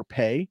not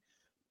overpay,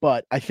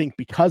 but I think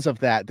because of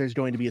that, there's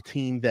going to be a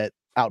team that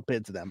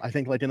outbids them. I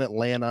think like in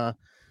Atlanta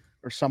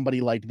or somebody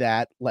like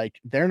that,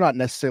 like they're not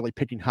necessarily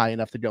picking high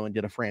enough to go and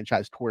get a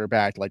franchise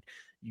quarterback. Like,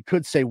 you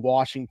could say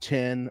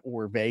Washington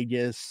or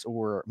Vegas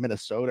or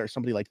Minnesota or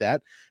somebody like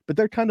that, but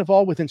they're kind of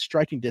all within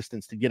striking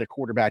distance to get a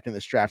quarterback in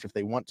this draft if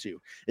they want to.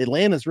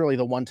 Atlanta is really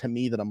the one to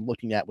me that I'm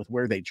looking at with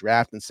where they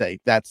draft and say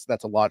that's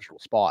a logical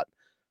spot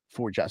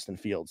for Justin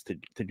Fields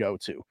to go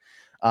to.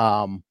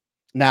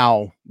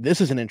 Now, this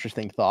is an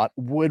interesting thought.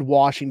 Would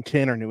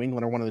Washington or New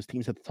England or one of those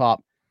teams at the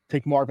top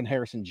take Marvin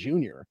Harrison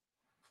Jr.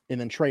 and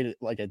then trade it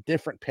like a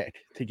different pick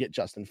to get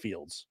Justin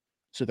Fields,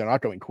 so they're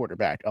not going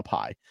quarterback up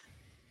high?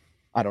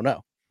 I don't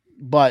know.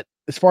 But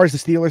as far as the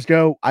Steelers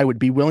go, I would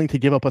be willing to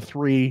give up a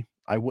 3.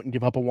 I wouldn't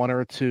give up a 1 or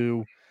a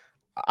 2.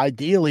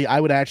 Ideally, I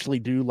would actually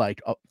do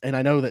like, and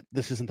I know that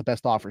this isn't the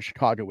best offer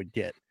Chicago would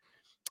get.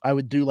 I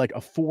would do like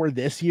a 4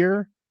 this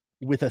year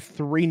with a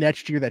 3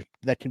 next year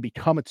that can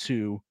become a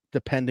 2,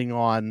 depending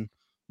on,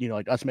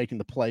 like us making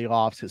the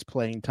playoffs, his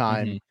playing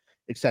time,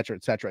 et cetera,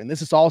 et cetera. And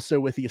this is also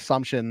with the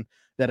assumption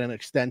that an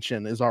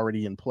extension is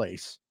already in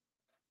place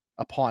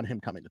upon him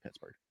coming to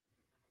Pittsburgh.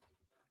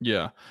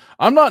 Yeah,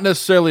 I'm not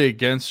necessarily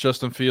against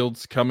Justin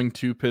Fields coming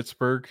to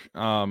Pittsburgh,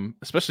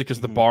 especially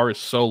because the bar is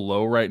so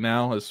low right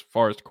now as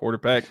far as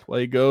quarterback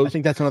play goes. I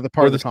think that's another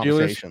part of the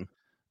conversation.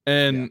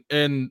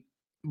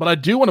 But I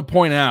do want to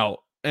point out,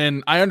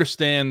 and I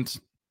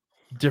understand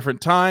different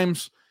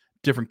times,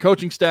 different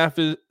coaching staff,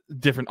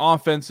 different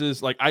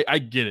offenses. Like, I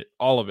get it,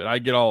 all of it. I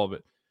get all of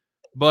it.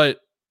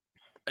 But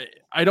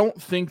I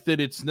don't think that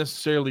it's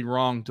necessarily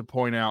wrong to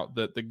point out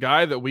that the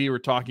guy that we were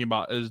talking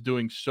about is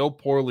doing so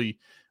poorly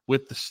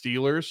with the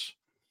Steelers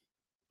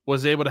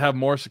was able to have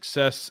more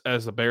success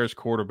as the Bears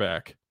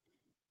quarterback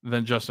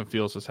than Justin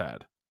Fields has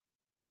had.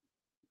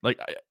 Like,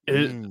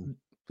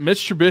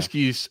 Mitch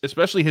Trubisky's,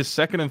 especially his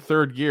second and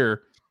third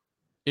year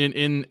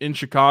in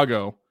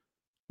Chicago,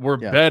 were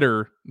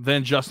better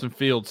than Justin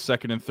Fields'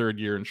 second and third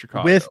year in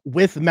Chicago.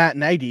 With Matt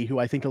Nagy, who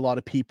I think a lot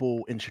of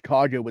people in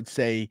Chicago would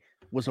say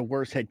was a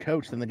worse head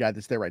coach than the guy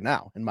that's there right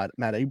now, and Matt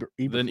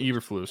Eberflus. Than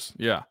Eberflus,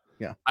 yeah.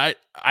 Yeah. I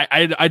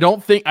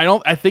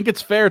think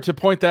it's fair to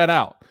point that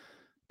out.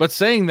 But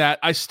saying that,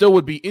 I still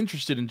would be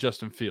interested in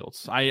Justin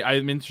Fields.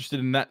 I'm interested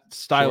in that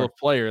style of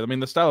player. I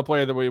mean, the style of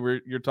player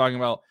that you're talking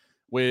about,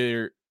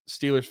 where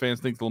Steelers fans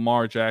think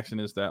Lamar Jackson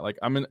is that. Like,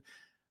 I mean,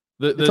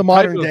 it's a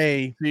modern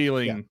day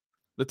ceiling.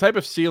 The type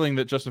of ceiling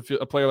that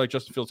a player like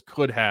Justin Fields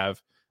could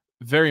have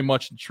very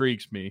much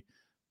intrigues me.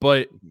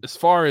 But as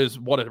far as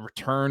what a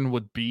return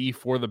would be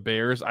for the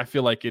Bears, I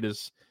feel like it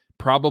is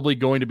probably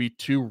going to be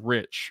too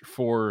rich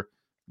for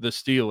the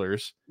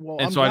Steelers. Well,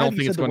 and so I don't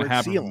think it's going to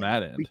happen from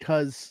that end.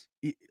 Because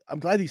I'm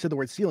glad you said the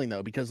word ceiling,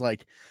 though, because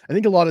like I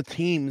think a lot of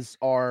teams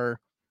are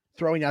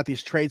throwing out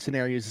these trade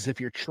scenarios as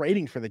if you're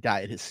trading for the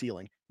guy at his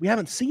ceiling. We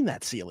haven't seen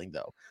that ceiling,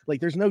 though.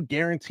 Like, there's no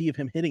guarantee of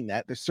him hitting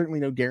that. There's certainly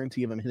no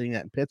guarantee of him hitting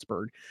that in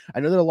Pittsburgh. I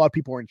know that a lot of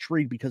people are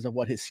intrigued because of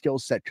what his skill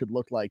set could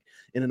look like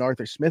in an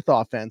Arthur Smith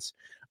offense.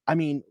 I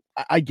mean,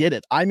 I get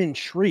it. I'm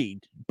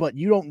intrigued, but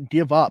you don't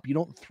give up. You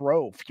don't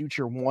throw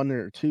future 1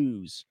 or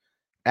 2s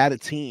at a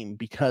team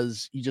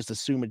because you just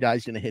assume a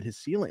guy's going to hit his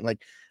ceiling.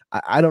 Like,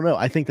 I don't know.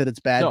 I think that it's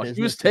bad business.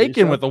 He was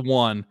taken with a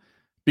 1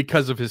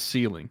 because of his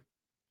ceiling.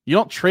 You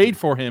don't trade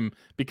for him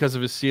because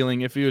of his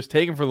ceiling if he was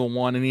taken for the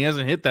 1 and he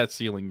hasn't hit that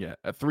ceiling yet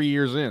at 3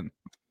 years in.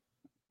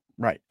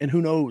 Right. And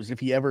who knows if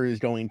he ever is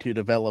going to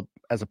develop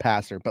as a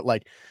passer. But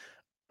like,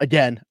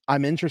 again,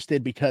 I'm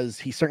interested because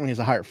he certainly has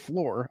a higher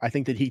floor. I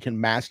think that he can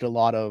master a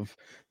lot of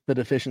the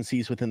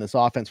deficiencies within this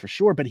offense for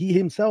sure, but he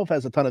himself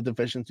has a ton of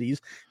deficiencies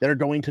that are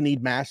going to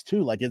need mass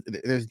too. Like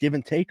there's give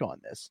and take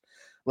on this.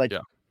 Like,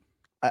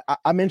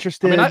 I'm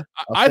interested.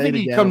 I think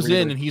he comes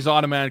in and he's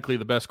automatically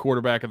the best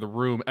quarterback in the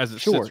room as it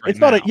sits right it's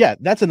now. Not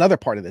that's another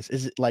part of this.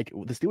 Is it like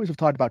the Steelers have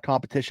talked about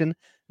competition?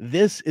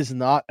 This is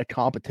not a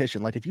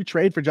competition. Like if you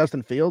trade for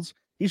Justin Fields,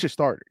 he's your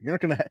starter. You're not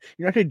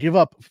gonna give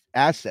up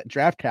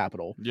draft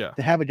capital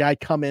to have a guy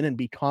come in and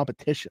be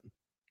competition.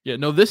 Yeah,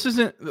 no, this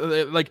isn't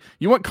like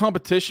you want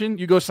competition.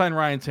 You go sign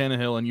Ryan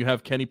Tannehill and you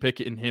have Kenny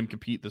Pickett and him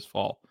compete this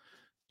fall.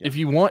 Yeah.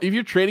 If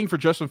you're trading for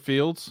Justin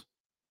Fields,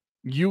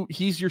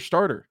 he's your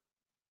starter.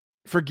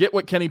 Forget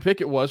what Kenny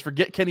Pickett was.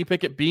 Forget Kenny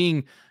Pickett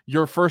being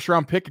your first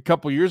round pick a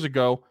couple years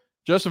ago.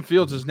 Justin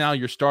Fields is now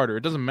your starter.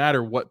 It doesn't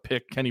matter what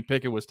pick Kenny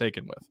Pickett was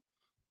taken with.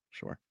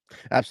 Sure.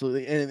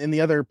 Absolutely. And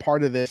the other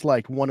part of this,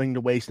 like wanting to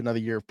waste another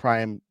year of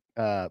prime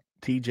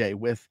TJ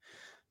with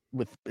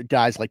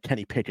guys like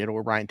Kenny Pickett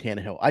or Ryan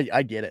Tannehill.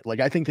 I get it.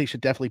 Like, I think they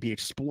should definitely be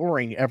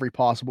exploring every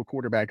possible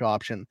quarterback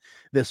option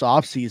this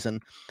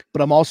offseason,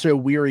 but I'm also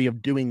weary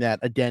of doing that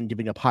again,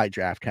 giving up high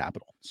draft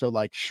capital. So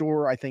like,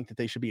 sure, I think that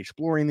they should be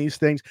exploring these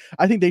things.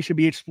 I think they should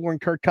be exploring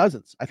Kirk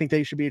Cousins. I think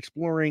they should be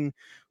exploring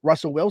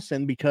Russell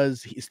Wilson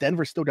because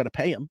Denver's still got to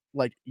pay him.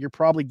 Like, you're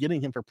probably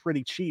getting him for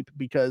pretty cheap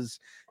because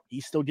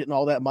he's still getting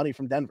all that money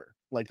from Denver.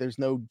 Like there's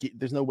no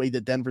way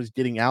that Denver's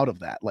getting out of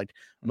that. Like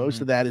most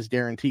of that is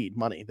guaranteed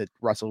money that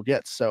Russell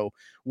gets. So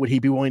would he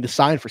be willing to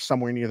sign for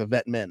somewhere near the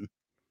vet men,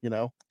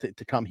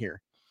 to come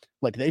here?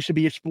 Like they should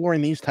be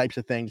exploring these types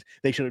of things.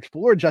 They should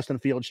explore Justin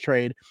Fields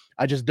trade.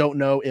 I just don't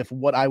know if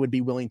what I would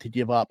be willing to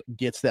give up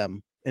gets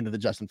them into the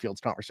Justin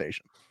Fields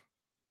conversation.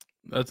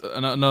 That's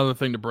another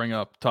thing to bring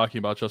up talking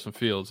about Justin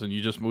Fields. And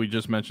we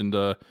just mentioned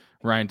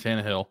Ryan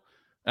Tannehill.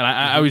 And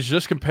I was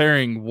just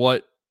comparing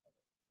what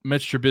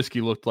Mitch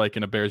Trubisky looked like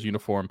in a Bears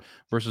uniform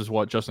versus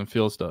what Justin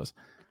Fields does.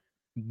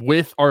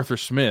 With Arthur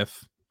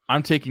Smith,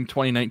 I'm taking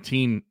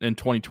 2019 and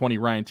 2020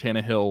 Ryan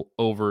Tannehill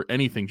over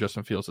anything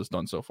Justin Fields has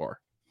done so far.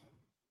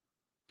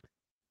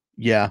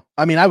 Yeah.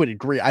 I mean, I would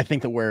agree. I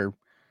think that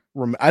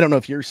I don't know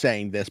if you're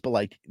saying this, but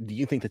like, do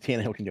you think that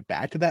Tannehill can get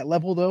back to that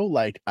level though?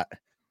 Like,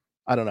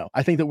 I don't know.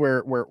 I think that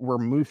we're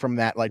moved from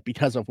that, like,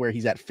 because of where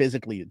he's at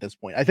physically at this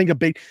point. I think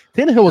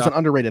Tannehill was an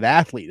underrated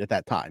athlete at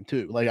that time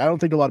too. Like, I don't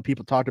think a lot of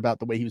people talked about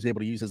the way he was able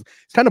to use it's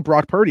kind of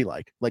Brock Purdy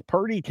like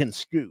Purdy can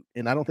scoot.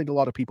 And I don't think a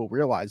lot of people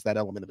realize that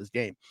element of his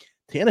game.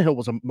 Tannehill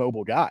was a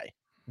mobile guy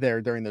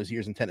there during those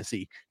years in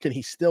Tennessee. Can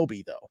he still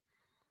be though?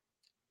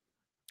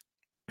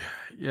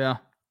 Yeah.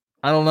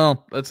 I don't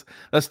know.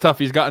 That's tough.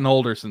 He's gotten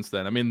older since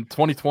then. I mean,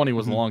 2020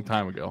 was a long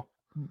time ago.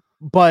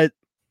 But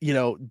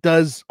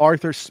does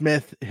Arthur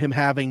Smith, him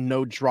having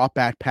no drop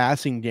back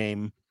passing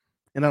game,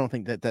 and I don't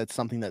think that that's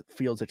something that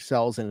Fields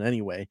excels in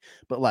anyway,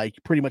 but like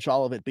pretty much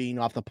all of it being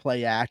off the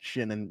play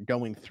action and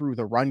going through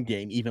the run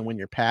game, even when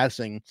you're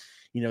passing,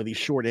 these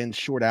short ins,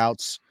 short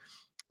outs,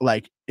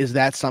 like, is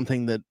that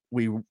something that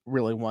we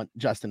really want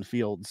Justin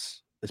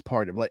Fields as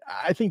part of? Like,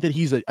 I think that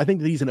he's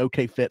an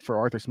okay fit for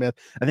Arthur Smith.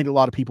 I think a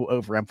lot of people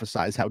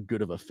overemphasize how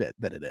good of a fit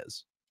that it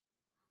is.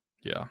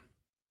 Yeah.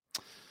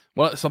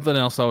 Well, something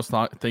else I was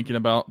thinking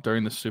about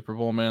during the Super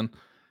Bowl, man.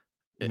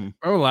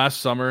 Remember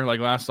last summer,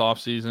 like last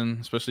offseason,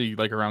 especially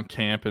like around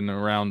camp and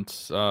around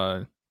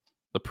the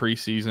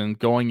preseason,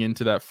 going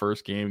into that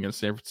first game against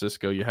San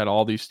Francisco, you had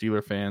all these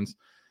Steeler fans.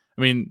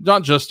 I mean,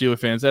 not just Steeler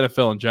fans,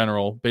 NFL in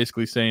general,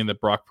 basically saying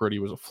that Brock Purdy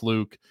was a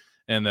fluke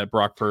and that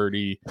Brock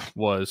Purdy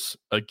was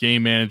a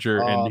game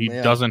manager and he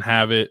doesn't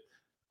have it.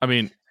 I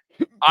mean,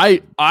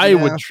 I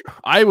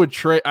would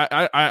trade.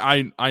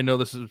 I know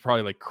this is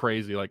probably like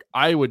crazy. Like,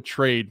 I would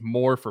trade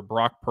more for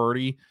Brock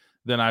Purdy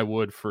than I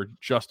would for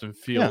Justin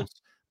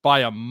Fields by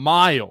a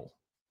mile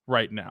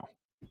right now.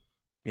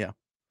 Yeah.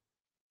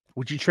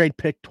 Would you trade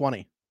pick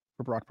 20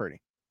 for Brock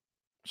Purdy?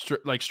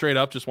 Straight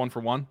up, just 1 for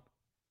 1?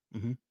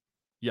 Mm-hmm.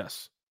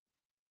 Yes.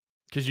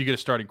 Because you get a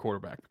starting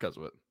quarterback because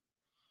of it.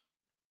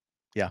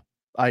 Yeah,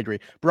 I agree.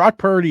 Brock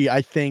Purdy,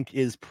 I think,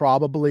 is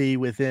probably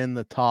within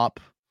the top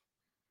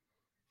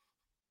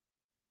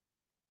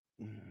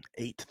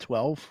 8 to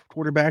 12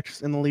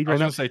 quarterbacks in the league. I was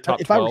going to say top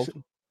 12.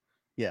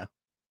 Yeah.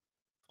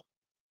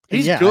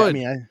 He's good.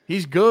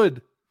 He's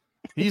good.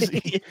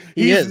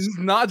 He's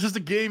not just a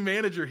game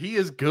manager. He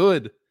is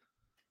good.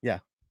 Yeah.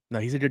 No,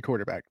 he's a good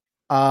quarterback.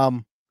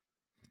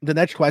 The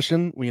next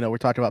question, we're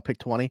talking about pick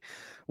 20.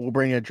 We'll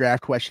bring a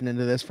draft question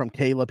into this from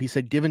Caleb. He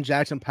said, given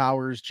Jackson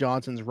Powers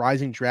Johnson's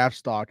rising draft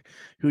stock,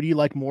 who do you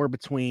like more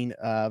between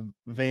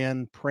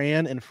Van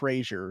Pran and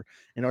Frazier?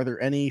 And are there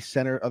any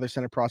other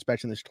center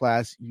prospects in this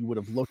class you would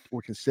have looked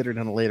or considered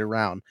in a later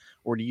round?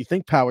 Or do you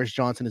think Powers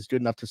Johnson is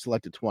good enough to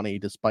select at 20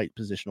 despite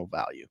positional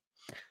value?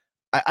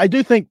 I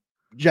do think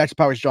Jackson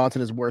Powers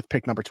Johnson is worth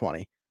pick number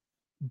 20.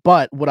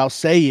 But what I'll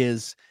say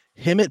is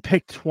him at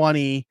pick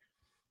 20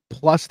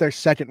 plus their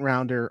second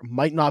rounder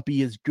might not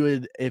be as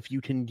good if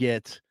you can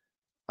get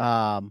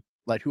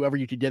like whoever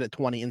you could get at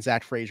 20 and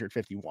Zach Frazier at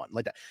 51.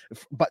 Like that.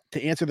 But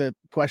to answer the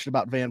question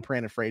about Van Pran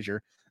and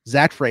Frazier,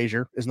 Zach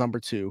Frazier is number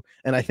 2,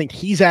 and I think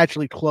he's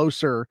actually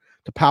closer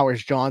to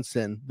Powers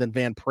Johnson than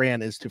Van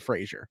Pran is to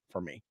Frazier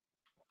for me.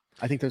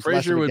 I think there's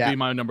Frazier would be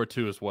my number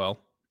 2 as well.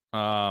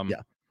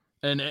 Yeah.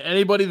 And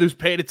anybody who's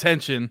paid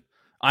attention,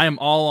 I am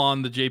all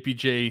on the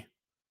JPJ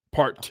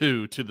part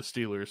 2 to the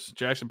Steelers.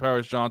 Jackson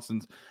Powers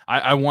Johnson's.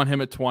 I want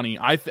him at 20.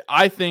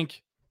 I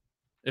think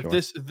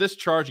if this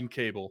charging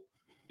cable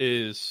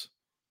is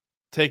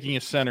taking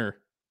a center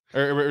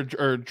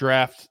or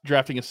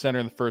drafting a center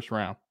in the first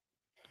round,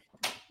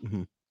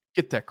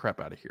 get that crap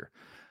out of here.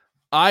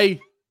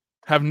 I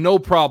have no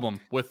problem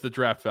with the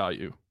draft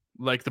value,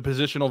 like the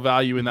positional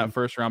value in that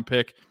first round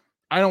pick.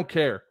 I don't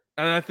care.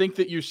 And I think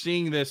that you're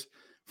seeing this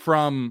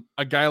from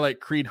a guy like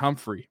Creed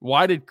Humphrey.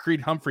 Why did Creed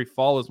Humphrey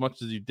fall as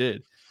much as he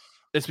did?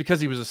 It's because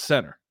he was a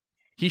center.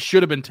 He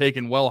should have been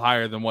taken well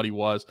higher than what he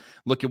was.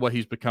 Look at what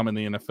he's become in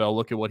the NFL.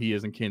 Look at what he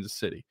is in Kansas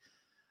City.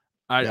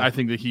 I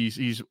think that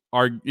he's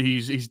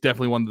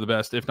definitely one of the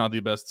best, if not the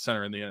best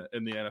center in the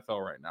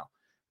NFL right now.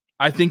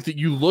 I think that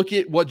you look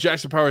at what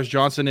Jackson Powers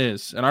Johnson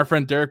is, and our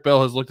friend Derek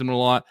Bell has looked at him a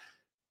lot.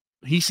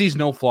 He sees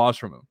no flaws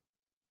from him.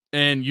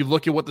 And you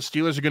look at what the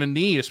Steelers are going to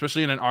need,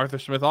 especially in an Arthur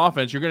Smith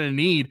offense. You're going to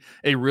need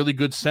a really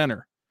good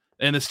center.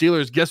 And the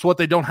Steelers, guess what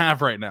they don't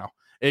have right now?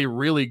 A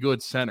really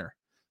good center.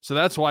 So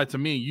that's why, to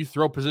me, you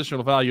throw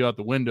positional value out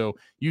the window.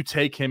 You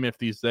take him if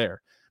he's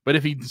there. But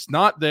if he's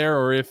not there,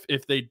 or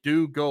if they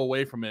do go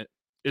away from it,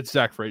 it's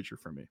Zach Frazier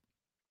for me.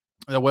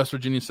 The West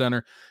Virginia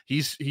center,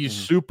 he's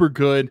super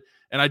good.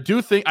 And I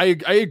do think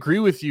I agree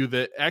with you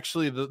that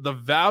actually the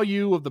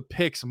value of the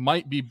picks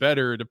might be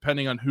better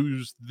depending on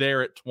who's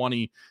there at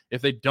 20.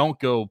 If they don't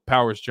go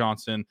Powers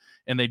Johnson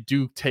and they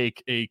do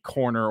take a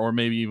corner or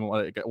maybe even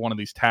one of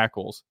these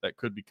tackles that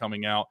could be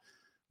coming out,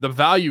 the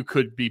value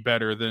could be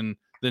better than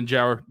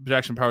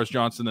Jackson Powers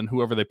Johnson than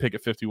whoever they pick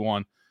at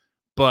 51.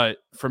 But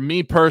for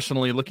me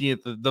personally, looking at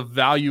the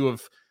value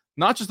of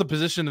not just the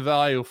position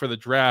value for the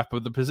draft,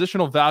 but the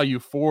positional value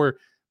for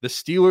the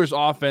Steelers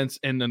offense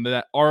and then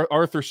that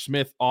Arthur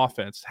Smith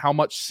offense, how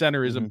much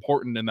center is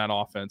important in that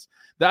offense.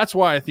 That's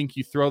why I think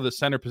you throw the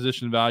center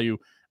position value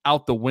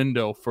out the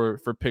window for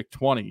pick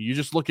 20. You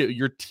just look at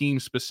your team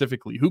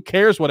specifically. Who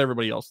cares what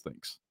everybody else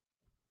thinks?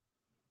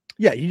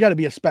 Yeah, you got to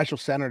be a special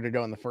center to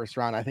go in the first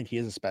round. I think he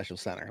is a special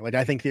center. Like,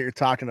 I think you're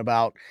talking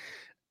about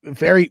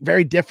very,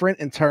 very different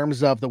in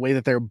terms of the way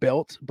that they're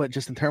built, but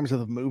just in terms of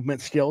the movement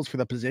skills for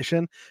the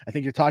position, I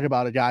think you're talking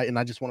about a guy, and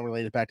I just want to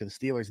relate it back to the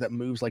Steelers, that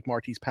moves like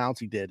Marquise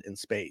Pouncey did in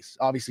space.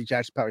 Obviously,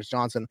 Jackson Powers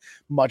Johnson,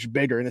 much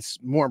bigger, and it's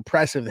more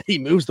impressive that he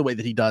moves the way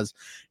that he does,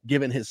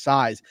 given his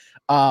size.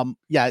 So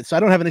I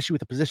don't have an issue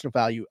with the positional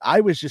value.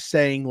 I was just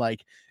saying,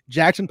 like,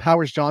 Jackson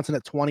Powers Johnson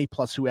at 20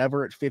 plus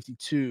whoever at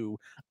 52,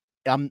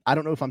 I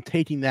don't know if I'm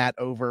taking that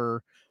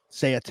over,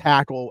 say, a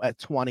tackle at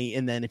 20,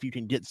 and then if you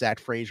can get Zach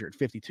Frazier at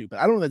 52, but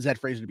I don't know that Zach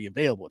Frazier to be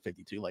available at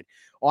 52. Like,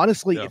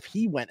 honestly, if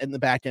he went in the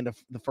back end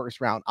of the first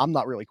round, I'm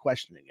not really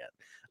questioning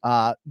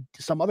it.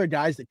 Some other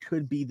guys that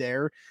could be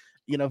there,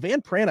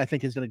 Van Pran, I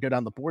think, is going to go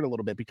down the board a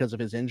little bit because of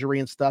his injury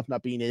and stuff,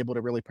 not being able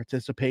to really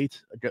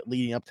participate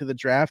leading up to the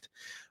draft.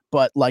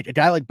 But like a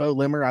guy like Bo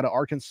Limmer out of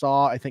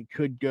Arkansas, I think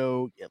could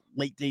go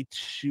late day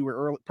 2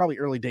 or probably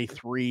early day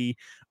 3.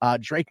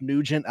 Drake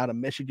Nugent out of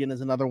Michigan is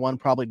another one,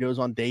 probably goes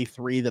on day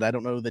 3 that I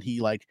don't know that he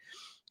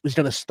is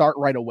going to start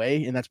right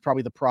away. And that's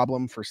probably the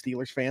problem for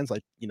Steelers fans.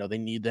 Like, they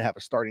need to have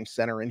a starting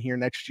center in here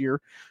next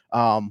year.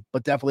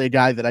 But definitely a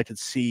guy that I could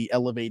see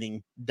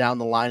elevating down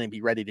the line and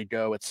be ready to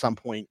go at some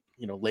point,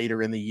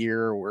 later in the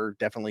year or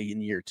definitely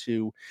in year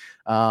 2.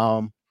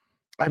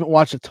 I haven't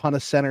watched a ton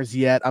of centers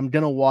yet. I'm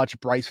going to watch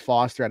Bryce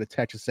Foster out of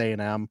Texas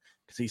A&M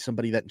because he's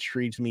somebody that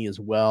intrigues me as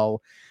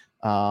well.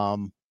 I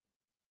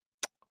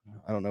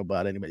don't know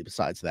about anybody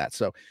besides that.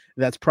 So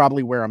that's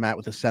probably where I'm at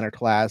with the center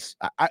class.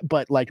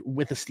 But like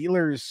with the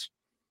Steelers,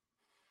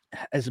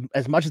 as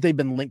much as they've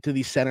been linked to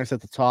these centers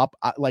at the top,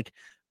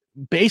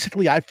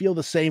 basically I feel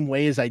the same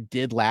way as I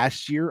did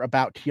last year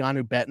about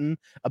Keanu Benton,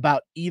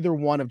 about either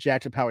one of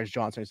Jackson Powers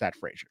Johnson or Zach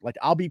Frazier. Like,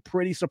 I'll be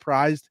pretty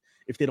surprised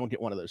if they don't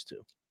get one of those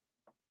two.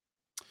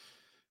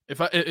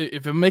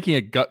 If I'm making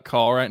a gut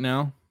call right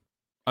now,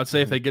 I'd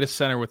say if they get a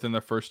center within their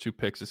first 2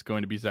 picks, it's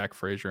going to be Zach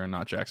Frazier and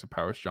not Jackson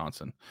Powers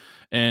Johnson.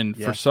 And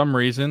for some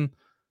reason,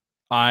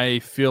 I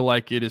feel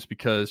like it is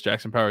because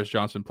Jackson Powers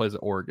Johnson plays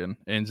at Oregon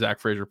and Zach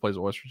Frazier plays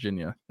at West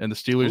Virginia. And the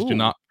Steelers do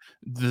not.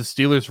 The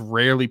Steelers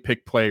rarely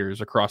pick players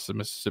across the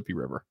Mississippi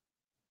River.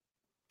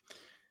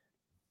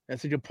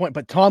 That's a good point.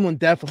 But Tomlin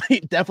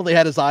definitely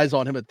had his eyes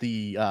on him at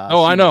the.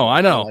 I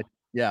know.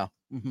 Yeah.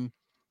 Mm-hmm.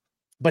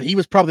 But he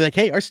was probably like,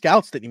 hey, our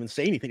scouts didn't even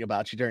say anything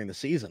about you during the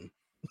season.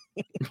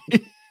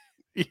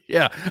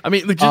 Yeah. I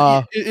mean,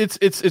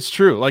 it's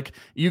true. Like,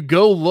 you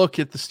go look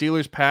at the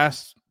Steelers'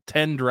 past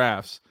 10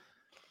 drafts,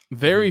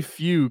 very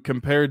few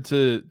compared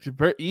to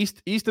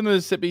east of the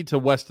Mississippi to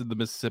west of the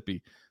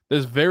Mississippi.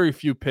 There's very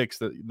few picks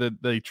that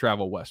they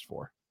travel west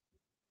for.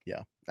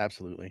 Yeah,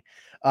 absolutely.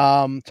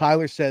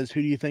 Tyler says,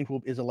 who do you think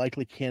is a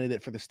likely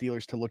candidate for the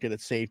Steelers to look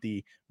at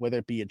safety, whether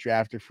it be a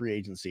draft or free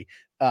agency?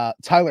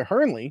 Tyler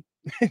Hurnley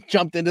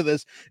jumped into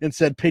this and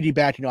said,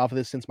 piggybacking off of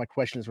this, since my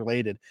question is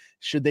related,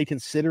 should they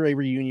consider a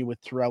reunion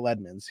with Terrell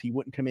Edmunds? He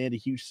wouldn't command a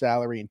huge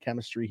salary, and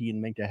chemistry he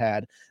and Minkah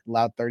had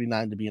allowed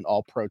 39 to be an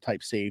all-pro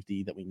type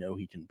safety that we know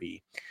he can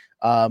be.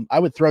 I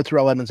would throw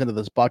Terrell Edmunds into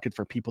this bucket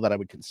for people that I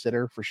would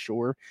consider for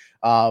sure.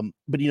 But,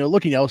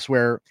 looking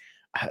elsewhere,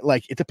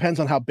 like, it depends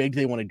on how big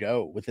they want to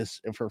go with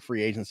this for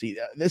free agency.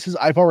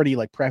 I've already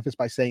prefaced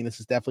by saying this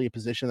is definitely a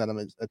position that I'm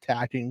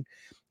attacking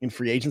in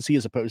free agency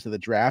as opposed to the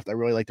draft. I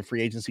really like the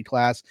free agency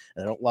class,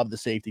 and I don't love the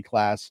safety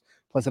class.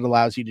 Plus, it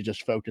allows you to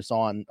just focus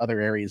on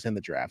other areas in the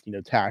draft,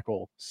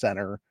 tackle,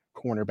 center,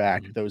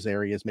 cornerback, those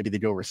areas. Maybe they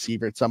go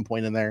receiver at some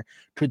point in there.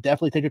 Could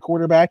definitely take a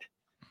quarterback,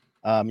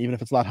 even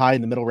if it's not high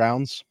in the middle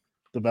rounds,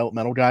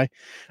 developmental guy.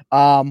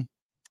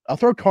 I'll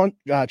throw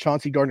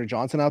Chauncey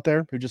Gardner-Johnson out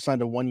there, who just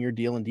signed a 1-year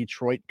deal in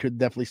Detroit. Could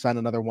definitely sign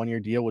another 1-year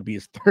deal. Would be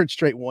his third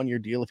straight 1-year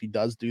deal if he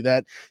does do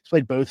that. He's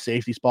played both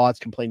safety spots,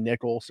 can play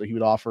nickel, so he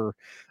would offer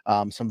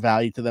some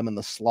value to them in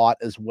the slot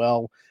as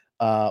well.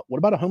 What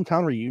about a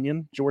hometown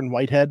reunion? Jordan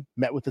Whitehead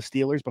met with the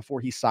Steelers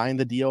before he signed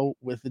the deal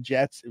with the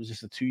Jets. It was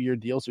just a 2-year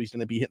deal, so he's going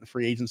to be hitting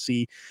free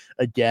agency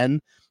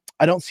again.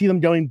 I don't see them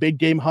going big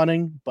game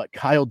hunting, but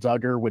Kyle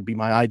Duggar would be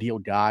my ideal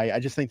guy. I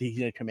just think that he's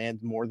going to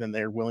command more than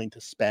they're willing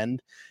to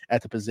spend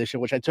at the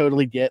position, which I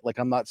totally get.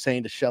 I'm not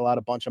saying to shell out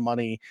a bunch of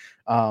money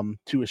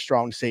to a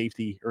strong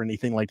safety or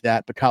anything like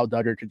that, but Kyle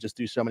Duggar could just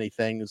do so many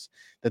things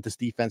that this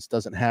defense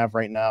doesn't have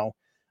right now.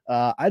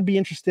 I'd be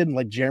interested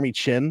in Jeremy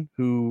Chin,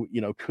 who,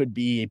 could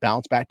be a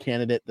bounce back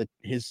candidate.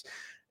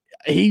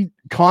 He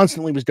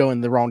constantly was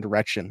going the wrong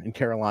direction in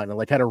Carolina,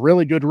 had a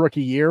really good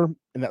rookie year,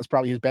 and that was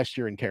probably his best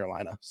year in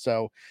Carolina.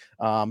 So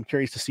I'm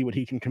curious to see what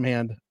he can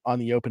command on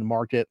the open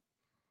market.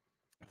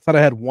 I thought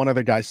I had one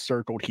other guy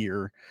circled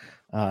here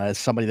as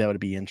somebody that would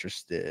be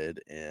interested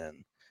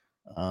in.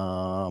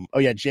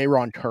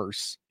 Jaron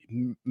Kearse,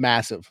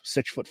 massive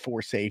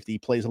 6'4" safety,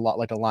 plays a lot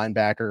like a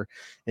linebacker,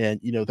 and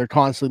they're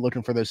constantly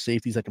looking for those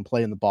safeties that can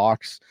play in the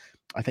box.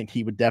 I think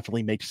he would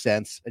definitely make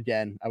sense.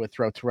 Again, I would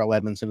throw Terrell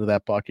Edmunds into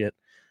that bucket.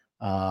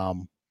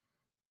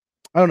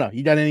 I don't know.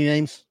 You got any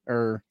names,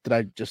 or did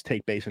I just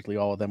take basically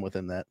all of them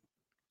within that?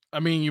 I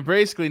mean, you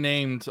basically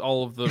named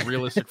all of the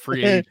realistic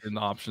free agent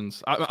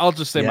options. I'll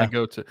just say my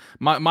go-to.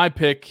 My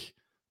pick,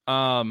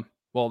 the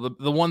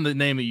one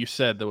name that you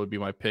said that would be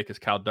my pick is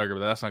Kyle Duggar, but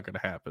that's not going to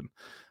happen.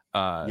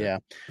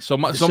 So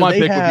my pick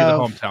would be the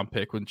hometown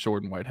pick with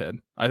Jordan Whitehead.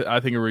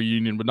 I think a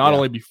reunion would not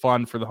only be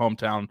fun for the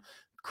hometown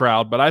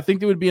crowd, but I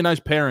think it would be a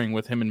nice pairing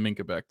with him and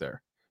Minkah back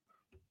there.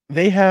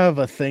 They have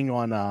a thing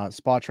on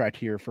Spot Track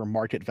here for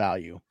market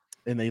value,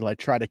 and they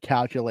try to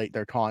calculate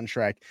their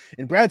contract.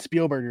 And Brad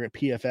Spielberger at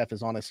PFF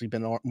has honestly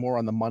been more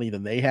on the money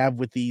than they have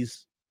with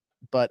these.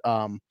 But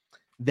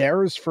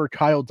theirs for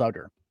Kyle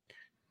Duggar,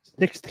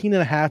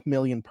 $16.5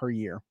 million per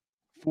year,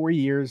 4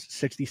 years,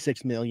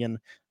 $66 million,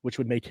 which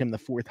would make him the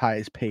fourth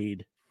highest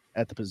paid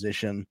at the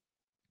position.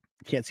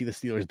 Can't see the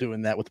Steelers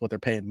doing that with what they're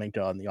paying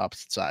Minkah on the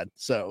opposite side.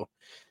 So,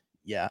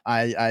 yeah,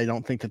 I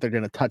don't think that they're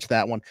going to touch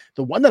that one.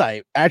 The one that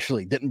I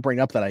actually didn't bring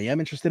up that I am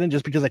interested in,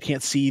 just because I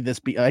can't see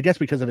this I guess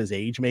because of his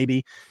age,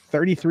 maybe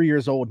 33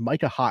 years old,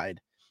 Micah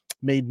Hyde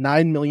made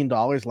 $9 million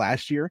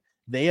last year.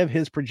 They have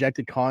his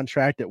projected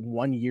contract at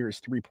 1 year is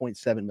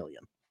 $3.7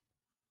 million.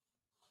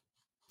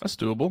 That's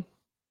doable.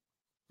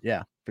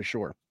 Yeah, for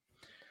sure.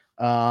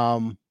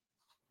 And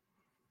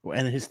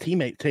his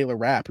teammate Taylor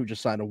Rapp, who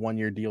just signed a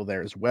 1-year deal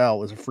there as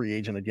well, is a free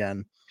agent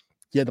again.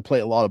 He had to play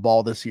a lot of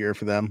ball this year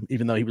for them,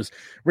 even though he was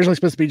originally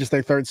supposed to be just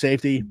their third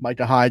safety.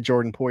 Micah Hyde,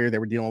 Jordan Poyer, they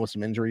were dealing with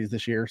some injuries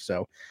this year,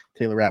 so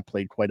Taylor Rapp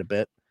played quite a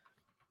bit.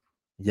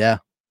 Yeah,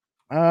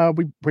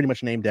 we pretty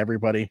much named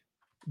everybody.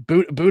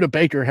 Buda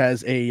Baker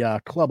has a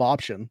club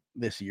option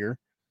this year,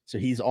 so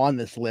he's on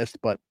this list,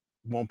 but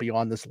won't be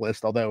on this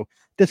list, although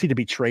does he to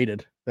be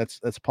traded. That's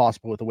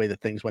possible with the way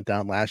that things went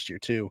down last year,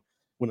 too,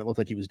 when it looked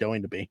like he was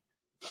going to be.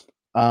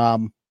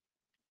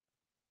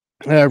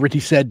 Ricky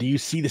said, do you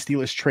see the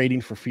Steelers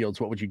trading for Fields?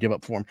 What would you give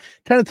up for him?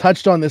 Kind of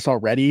touched on this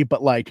already,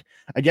 but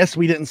I guess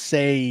we didn't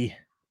say,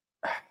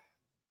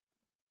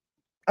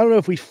 I don't know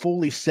if we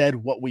fully said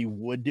what we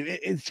would do.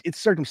 It's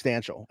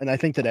circumstantial. And I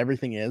think that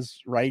everything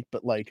is right.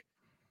 But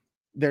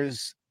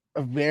there's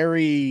a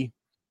very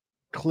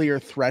clear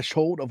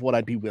threshold of what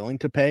I'd be willing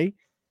to pay.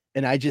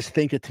 And I just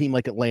think a team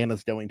like Atlanta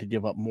is going to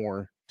give up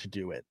more to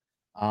do it.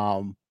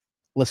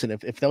 Listen,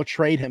 if they'll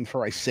trade him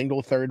for a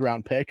single 3rd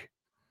round pick,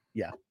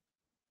 yeah,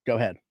 go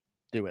ahead,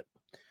 do it.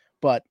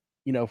 But,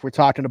 if we're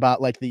talking about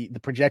the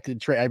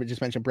projected trade, I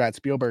just mentioned Brad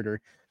Spielberger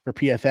for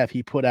PFF.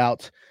 He put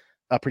out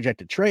a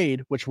projected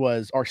trade, which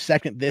was our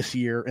 2nd this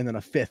year and then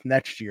a 5th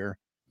next year.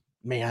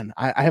 Man,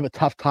 I have a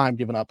tough time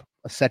giving up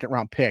a 2nd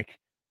round pick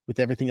with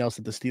everything else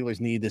that the Steelers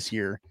need this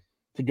year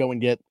to go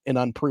and get an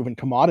unproven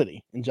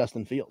commodity in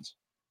Justin Fields.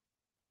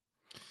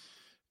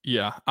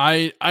 Yeah,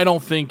 I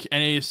don't think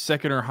any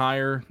 2nd or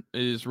higher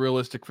is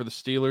realistic for the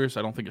Steelers.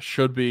 I don't think it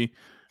should be.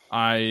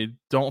 I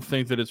don't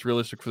think that it's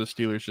realistic for the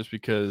Steelers just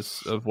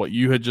because of what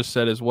you had just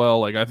said as well.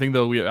 Like, I think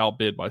they'll be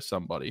outbid by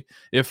somebody.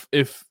 If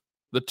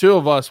the two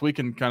of us, we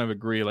can kind of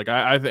agree. Like,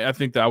 I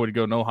think that I would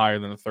go no higher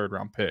than a 3rd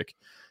round pick.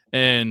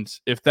 And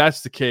if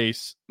that's the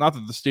case, not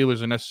that the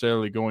Steelers are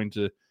necessarily going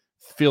to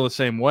feel the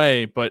same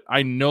way, but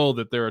I know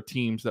that there are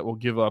teams that will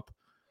give up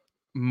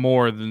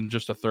more than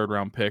just a 3rd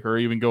round pick, or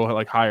even go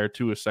like higher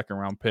to a 2nd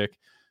round pick,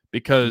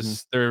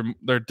 because they're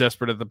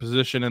desperate at the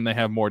position and they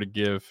have more to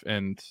give.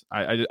 And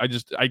I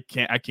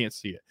can't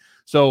see it.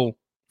 So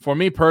for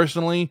me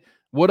personally,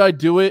 would I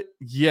do it?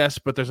 Yes,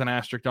 but there's an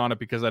asterisk on it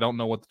because I don't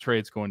know what the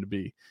trade's going to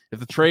be. If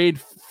the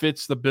trade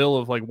fits the bill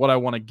of like what I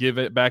want to give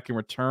it back in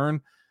return,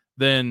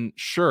 then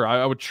sure,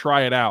 I would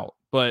try it out.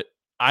 But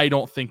I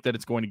don't think that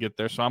it's going to get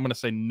there. So I'm going to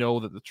say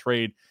no, that the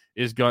trade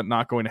is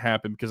not going to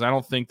happen, because I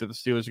don't think that the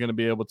Steelers are going to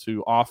be able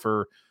to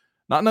offer,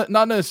 not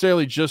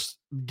necessarily just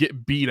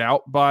get beat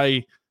out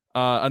by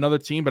another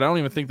team, but I don't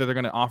even think that they're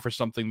going to offer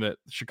something that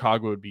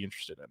Chicago would be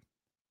interested in.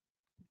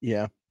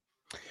 Yeah.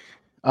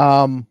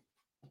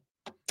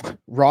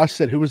 Ross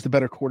said, who was the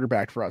better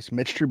quarterback for us?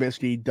 Mitch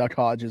Trubisky, Duck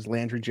Hodges,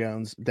 Landry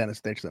Jones, Dennis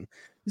Dixon.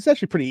 This is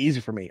actually pretty easy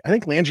for me. I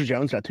think Landry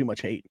Jones got too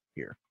much hate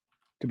here,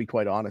 to be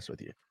quite honest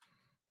with you.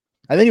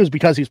 I think it was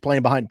because he was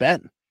playing behind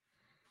Ben.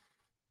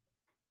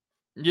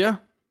 Yeah.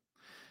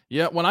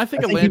 When I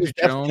think of Landry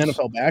Jones,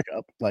 NFL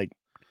backup, like,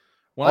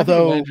 when I think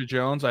of Landry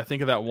Jones, I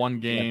think of that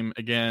one game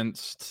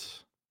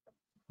against,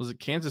 was it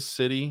Kansas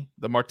City,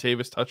 the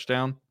Martavis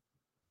touchdown?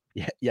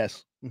 Yeah.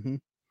 Yes. Mm-hmm.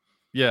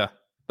 Yeah.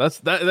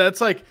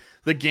 That's like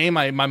the game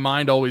my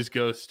mind always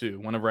goes to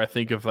whenever I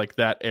think of like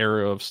that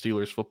era of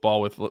Steelers football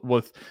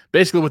with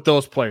basically with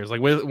those players. Like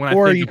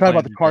or you talk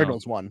about the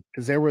Cardinals one,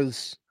 because there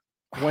was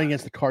one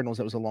against the Cardinals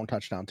that was a long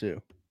touchdown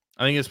too.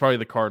 I think it's probably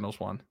the Cardinals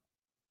one.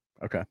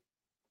 Okay.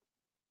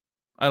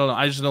 I don't know.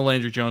 I just know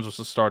Landry Jones was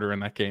the starter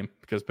in that game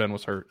because Ben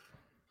was hurt.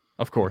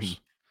 Of course.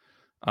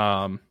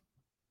 I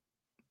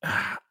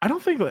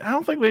don't think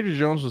Landry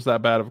Jones was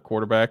that bad of a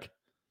quarterback.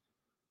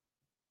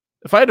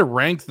 If I had to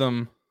rank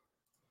them,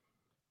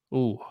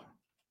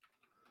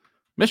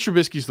 Mitch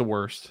Trubisky's the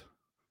worst.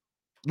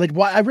 Like,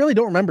 why? I really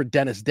don't remember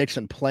Dennis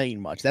Dixon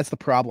playing much. That's the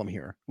problem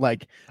here.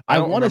 Like, I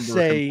want to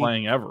say him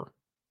playing ever.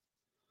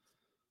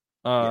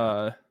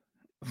 Let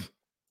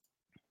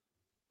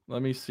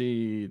me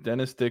see.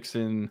 Dennis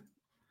Dixon.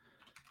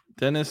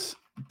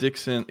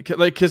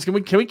 Like,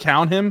 can we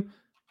count him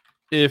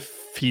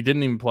if he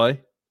didn't even play?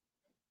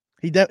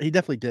 He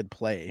definitely did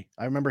play.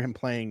 I remember him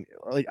playing.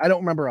 Like, I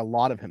don't remember a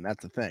lot of him.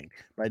 That's the thing.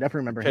 But I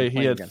definitely remember him.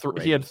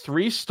 He had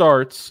 3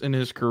 starts in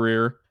his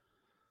career.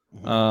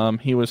 Mm-hmm.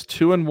 He was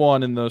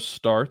 2-1 in those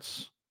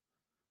starts.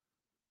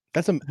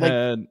 That's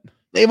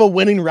they have a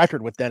winning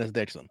record with Dennis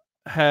Dixon.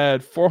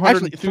 Had 400.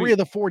 Actually, 3 of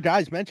the 4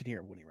 guys mentioned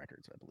here have winning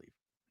records, I believe.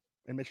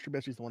 And Mitch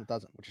Trubisky's the one that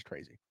doesn't, which is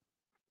crazy.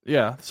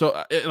 Yeah.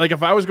 So, like,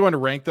 if I was going to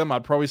rank them,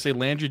 I'd probably say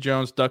Landry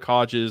Jones, Duck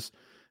Hodges,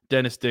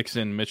 Dennis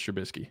Dixon, Mitch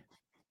Trubisky.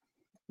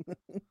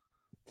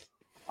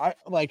 I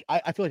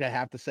feel like I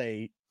have to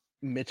say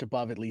Mitch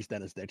above at least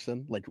Dennis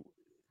Dixon. Like,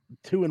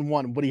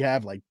 2-1. What do you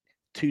have? Like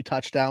 2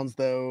 touchdowns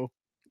though.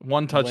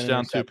 1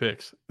 touchdown, 2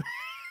 picks.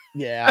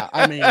 Yeah,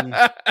 I mean,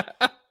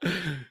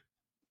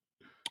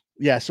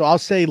 yeah. So I'll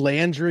say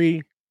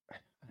Landry.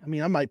 I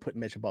mean, I might put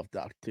Mitch above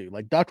Duck too.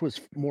 Like, Duck was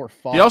more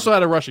fun. He also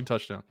had a rushing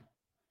touchdown.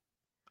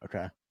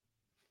 Okay.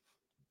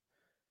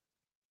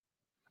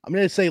 I'm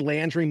going to say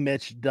Landry,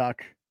 Mitch,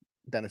 Duck,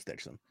 Dennis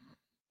Dixon.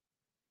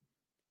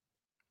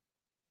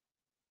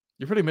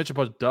 You're pretty Mitch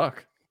above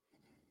Duck.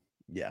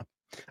 Yeah.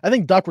 I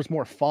think Duck was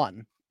more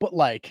fun, but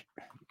like,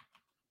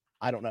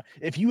 I don't know.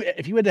 If you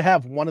had to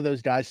have one of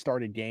those guys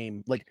start a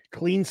game, like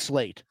clean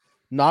slate,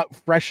 not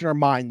fresh in our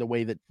mind the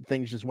way that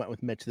things just went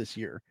with Mitch this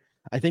year,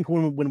 I think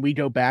when we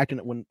go back and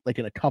when like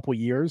in a couple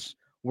years,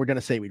 we're going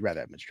to say we'd rather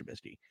have Mitch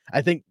Trubisky.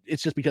 I think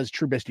it's just because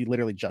Trubisky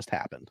literally just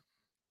happened.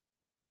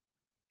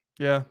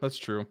 Yeah, that's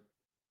true.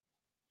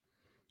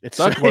 It's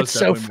so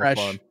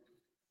fresh.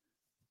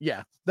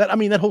 Yeah,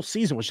 that whole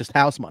season was just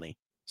house money.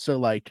 So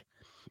like,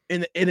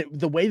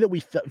 the way that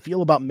we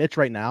feel about Mitch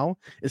right now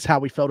is how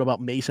we felt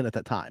about Mason at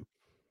that time.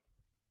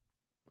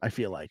 I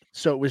feel like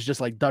so it was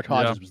just like Duck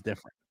Hodges was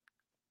different.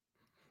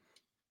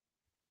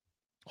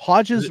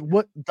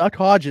 Duck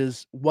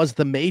Hodges was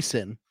the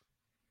Mason,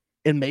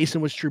 and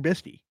Mason was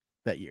Trubisky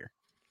that year.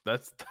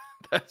 That's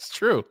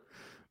true.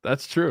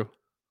 That's true.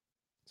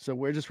 So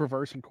we're just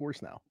reversing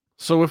course now.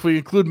 So if we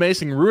include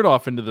Mason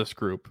Rudolph into this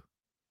group,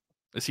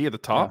 is he at the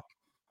top,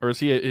 or is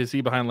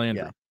he behind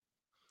Landry? Yeah.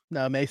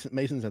 No,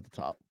 Mason's at the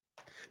top,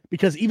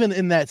 because even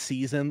in that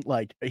season,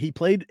 like he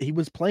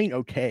was playing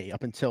okay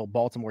up until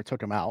Baltimore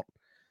took him out,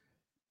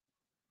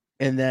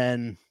 and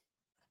then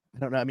I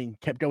don't know. I mean,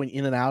 kept going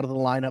in and out of the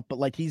lineup, but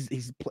like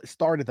he's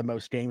started the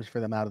most games for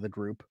them out of the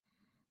group.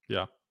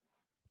 Yeah.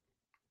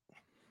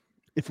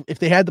 If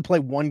they had to play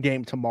one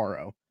game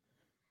tomorrow,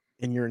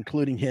 and you're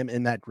including him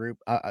in that group,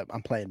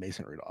 I'm playing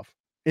Mason Rudolph,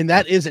 and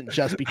that isn't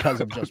just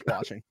because of just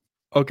watching.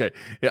 Okay,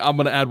 yeah, I'm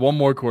gonna add one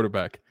more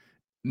quarterback.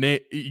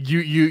 Nate,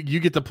 you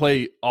get to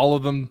play all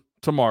of them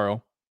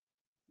tomorrow.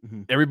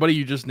 everybody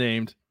you just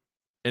named,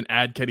 and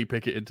add Kenny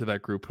Pickett into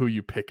that group. Who are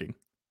you picking?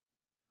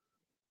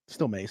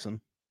 Still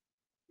Mason.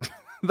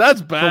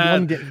 That's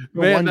bad.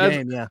 One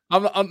game, yeah.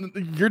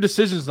 Your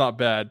decision's not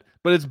bad,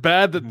 but it's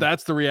bad that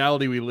that's the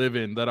reality we live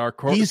in, that our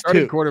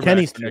starting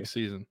quarterback next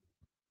season.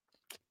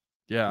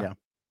 Yeah.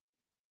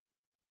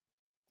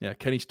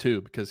 Kenny's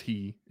 2 because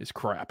he is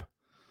crap.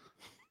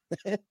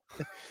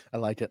 I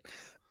like it.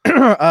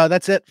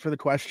 That's it for the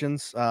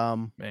questions.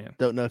 Man,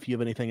 don't know if you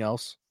have anything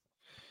else.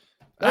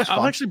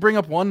 I'll actually bring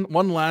up one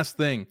last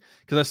thing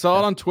because I saw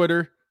it on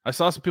Twitter. I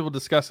saw some people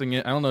discussing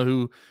it. I don't know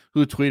who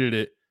tweeted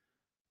it.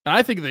 And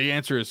I think the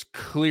answer is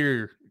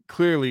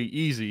clearly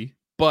easy,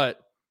 but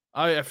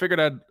I figured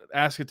I'd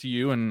ask it to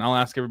you, and I'll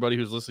ask everybody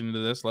who's listening to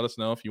this. Let us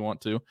know if you want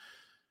to.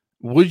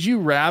 Would you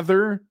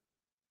rather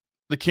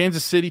the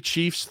Kansas City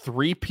Chiefs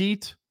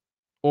three-peat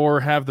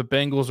or have the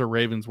Bengals or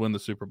Ravens win the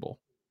Super Bowl?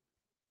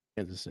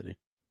 Kansas City.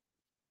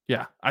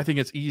 Yeah, I think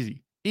it's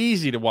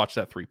easy to watch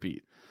that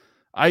three-peat.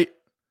 I'll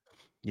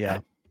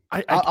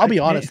be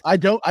honest. I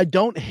don't,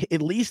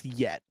 at least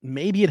yet.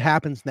 Maybe it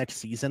happens next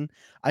season.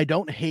 I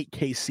don't hate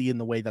KC in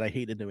the way that I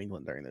hated New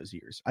England during those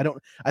years. I love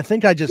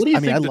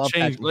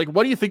change. Like,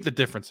 what do you think the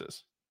difference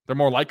is? They're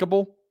more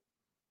likable.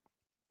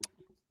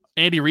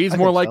 Andy Reid's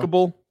more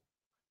likable. So.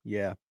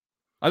 Yeah.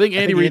 I think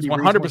Andy Reid's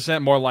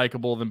 100% more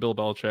likable than Bill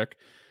Belichick.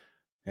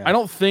 Yeah.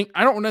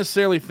 I don't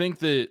necessarily think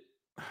that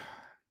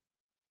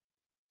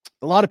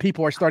a lot of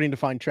people are starting to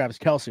find Travis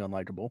Kelce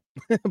unlikable,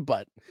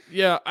 but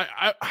yeah,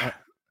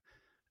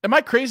 am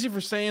I crazy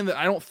for saying that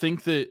I don't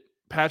think that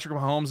Patrick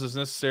Mahomes is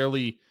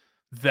necessarily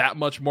that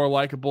much more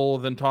likable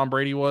than Tom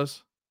Brady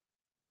was?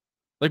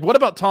 Like, what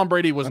about Tom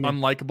Brady was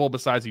unlikable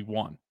besides he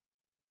won?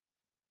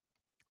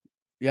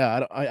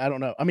 Yeah, I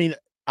don't know. I mean,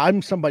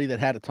 I'm somebody that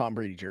had a Tom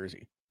Brady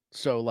jersey.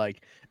 So,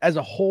 like, as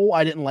a whole,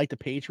 I didn't like the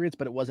Patriots,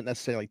 but it wasn't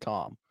necessarily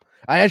Tom.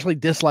 I actually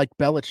disliked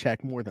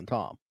Belichick more than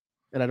Tom,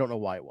 and I don't know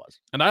why it was.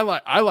 And I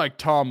like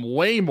Tom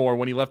way more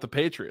when he left the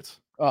Patriots.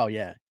 Oh,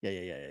 yeah.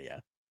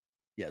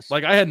 Yes.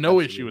 Like, I had no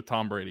issue with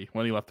Tom Brady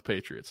when he left the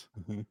Patriots.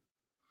 Mm-hmm.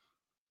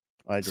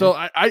 So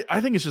I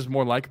think it's just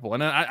more likable.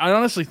 And I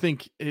honestly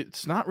think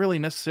it's not really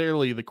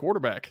necessarily the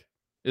quarterback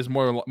is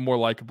more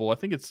likable. I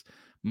think it's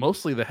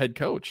mostly the head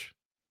coach.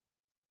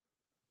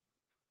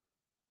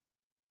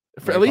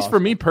 At least for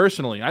me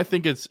personally, I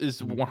think it's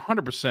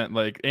 100%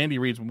 like Andy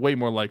Reid's way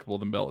more likable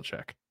than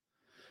Belichick.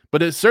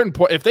 But at a certain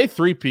point, if they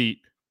three-peat,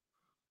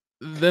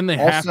 then they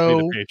have to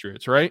be the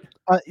Patriots, right?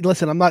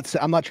 Listen, I'm not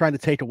trying to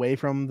take away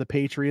from the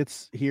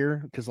Patriots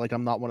here because, like,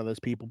 I'm not one of those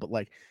people. But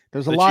like, there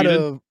was a lot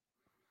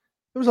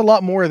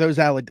more of those.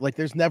 Like,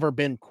 there's never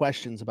been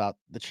questions about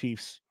the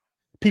Chiefs.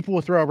 People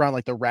will throw around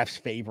like the refs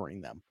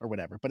favoring them or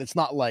whatever, but it's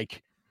not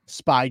like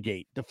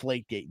Spygate,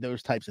 Deflategate,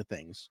 those types of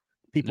things.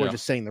 People are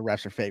just saying the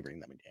refs are favoring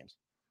them in games.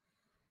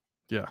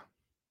 Yeah,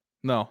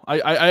 no,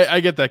 I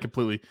get that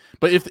completely.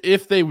 But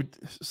if they would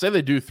say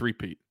they do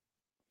three-peat,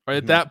 right,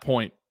 at that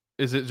point,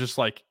 is it just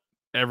like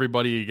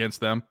everybody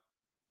against them?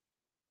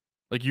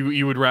 Like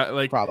you would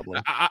like probably.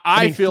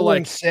 I feel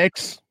like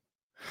 6.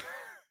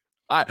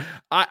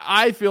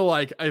 I feel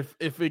like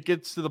if it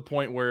gets to the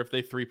point where if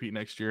they three-peat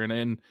next year,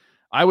 and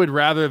I would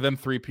rather them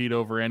three-peat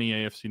over any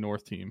AFC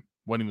North team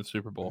winning the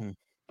Super Bowl.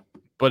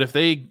 But if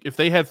they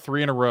had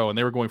 3 in a row and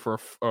they were going for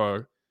a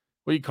what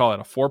do you call it,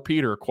 a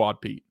 4-peat or a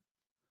quad-peat?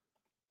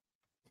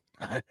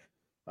 I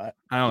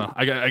don't know.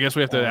 I guess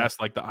we have to ask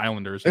like the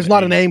Islanders. There's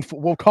not a name.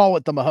 We'll call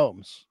it the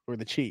Mahomes or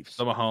the Chiefs.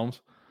 The Mahomes.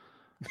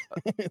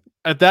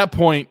 At that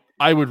point,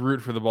 I would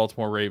root for the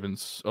Baltimore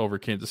Ravens over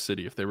Kansas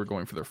City if they were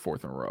going for their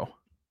 4th in a row.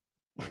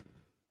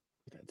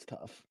 That's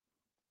tough.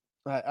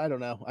 I don't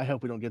know. I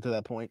hope we don't get to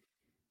that point.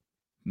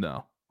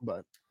 No.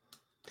 But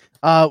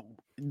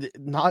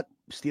not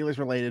Steelers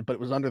related, but it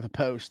was under the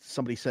post.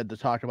 Somebody said to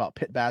talk about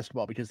Pitt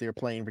basketball because they were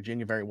playing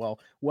Virginia very well.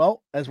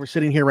 Well, as we're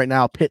sitting here right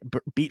now, Pitt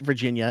beat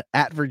Virginia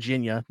at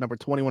Virginia, number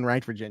 21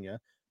 ranked Virginia,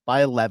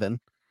 by 11.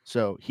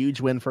 So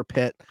huge win for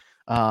Pitt.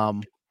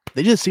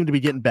 They just seem to be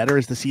getting better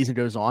as the season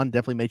goes on.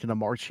 Definitely making a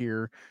march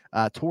here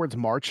towards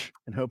March,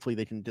 and hopefully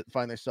they can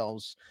find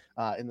themselves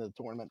in the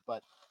tournament.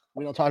 But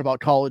we don't talk about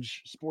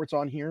college sports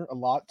on here a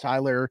lot.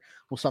 Tyler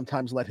will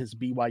sometimes let his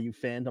BYU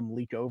fandom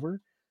leak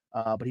over.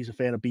 But he's a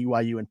fan of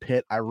BYU and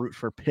Pitt. I root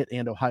for Pitt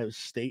and Ohio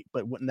State,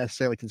 but wouldn't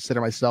necessarily consider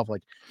myself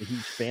like a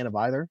huge fan of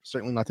either.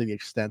 Certainly not to the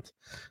extent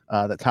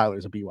that Tyler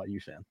is a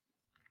BYU fan.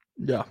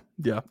 Yeah.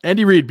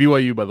 Andy Reid,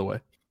 BYU, by the way,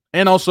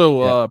 and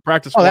also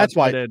practice squad. That's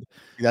why.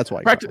 That's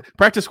why.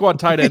 Practice squad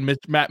tight end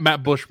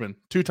Matt Bushman,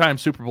 2-time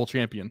Super Bowl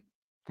champion.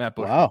 Matt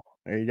Bushman. Wow,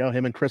 there you go.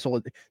 Him and Chris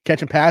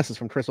catching passes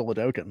from Chris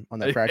Oladokin on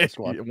that practice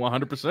squad.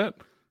 100%.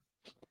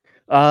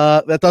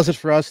 That does it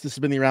for us. This has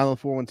been the Around the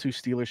 412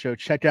 Steelers Show.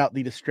 Check out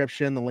the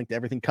description, the link to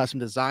Everything Custom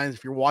Designs.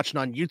 If you're watching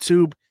on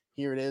YouTube,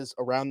 here it is,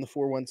 Around the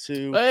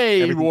 412.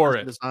 Hey, Everything wore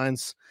Custom it.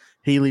 Designs,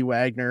 Haley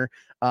Wagner.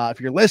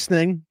 If you're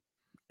listening,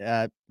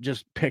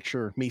 just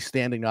picture me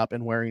standing up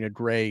and wearing a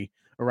gray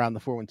Around the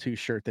 412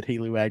 shirt that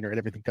Haley Wagner at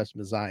Everything Custom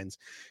Designs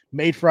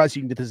made for us.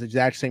 You can get this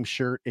exact same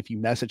shirt if you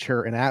message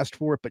her and ask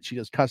for it, but she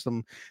does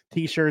custom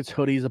t-shirts,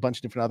 hoodies, a bunch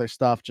of different other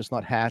stuff, just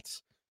not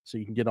hats. So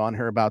you can get on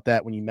her about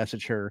that when you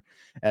message her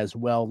as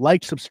well.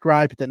 Like,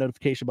 subscribe, hit that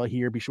notification bell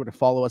here. Be sure to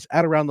follow us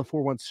at Around the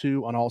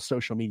 412 on all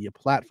social media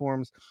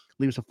platforms.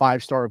 Leave us a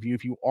 5-star review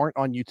if you aren't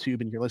on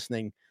YouTube and you're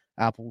listening,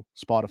 Apple,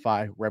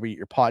 Spotify, wherever you get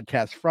your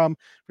podcast from.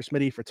 For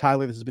Smitty, for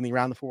Tyler, this has been the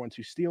Around the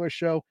 412 Steelers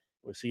show.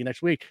 We'll see you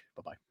next week.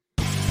 Bye-bye.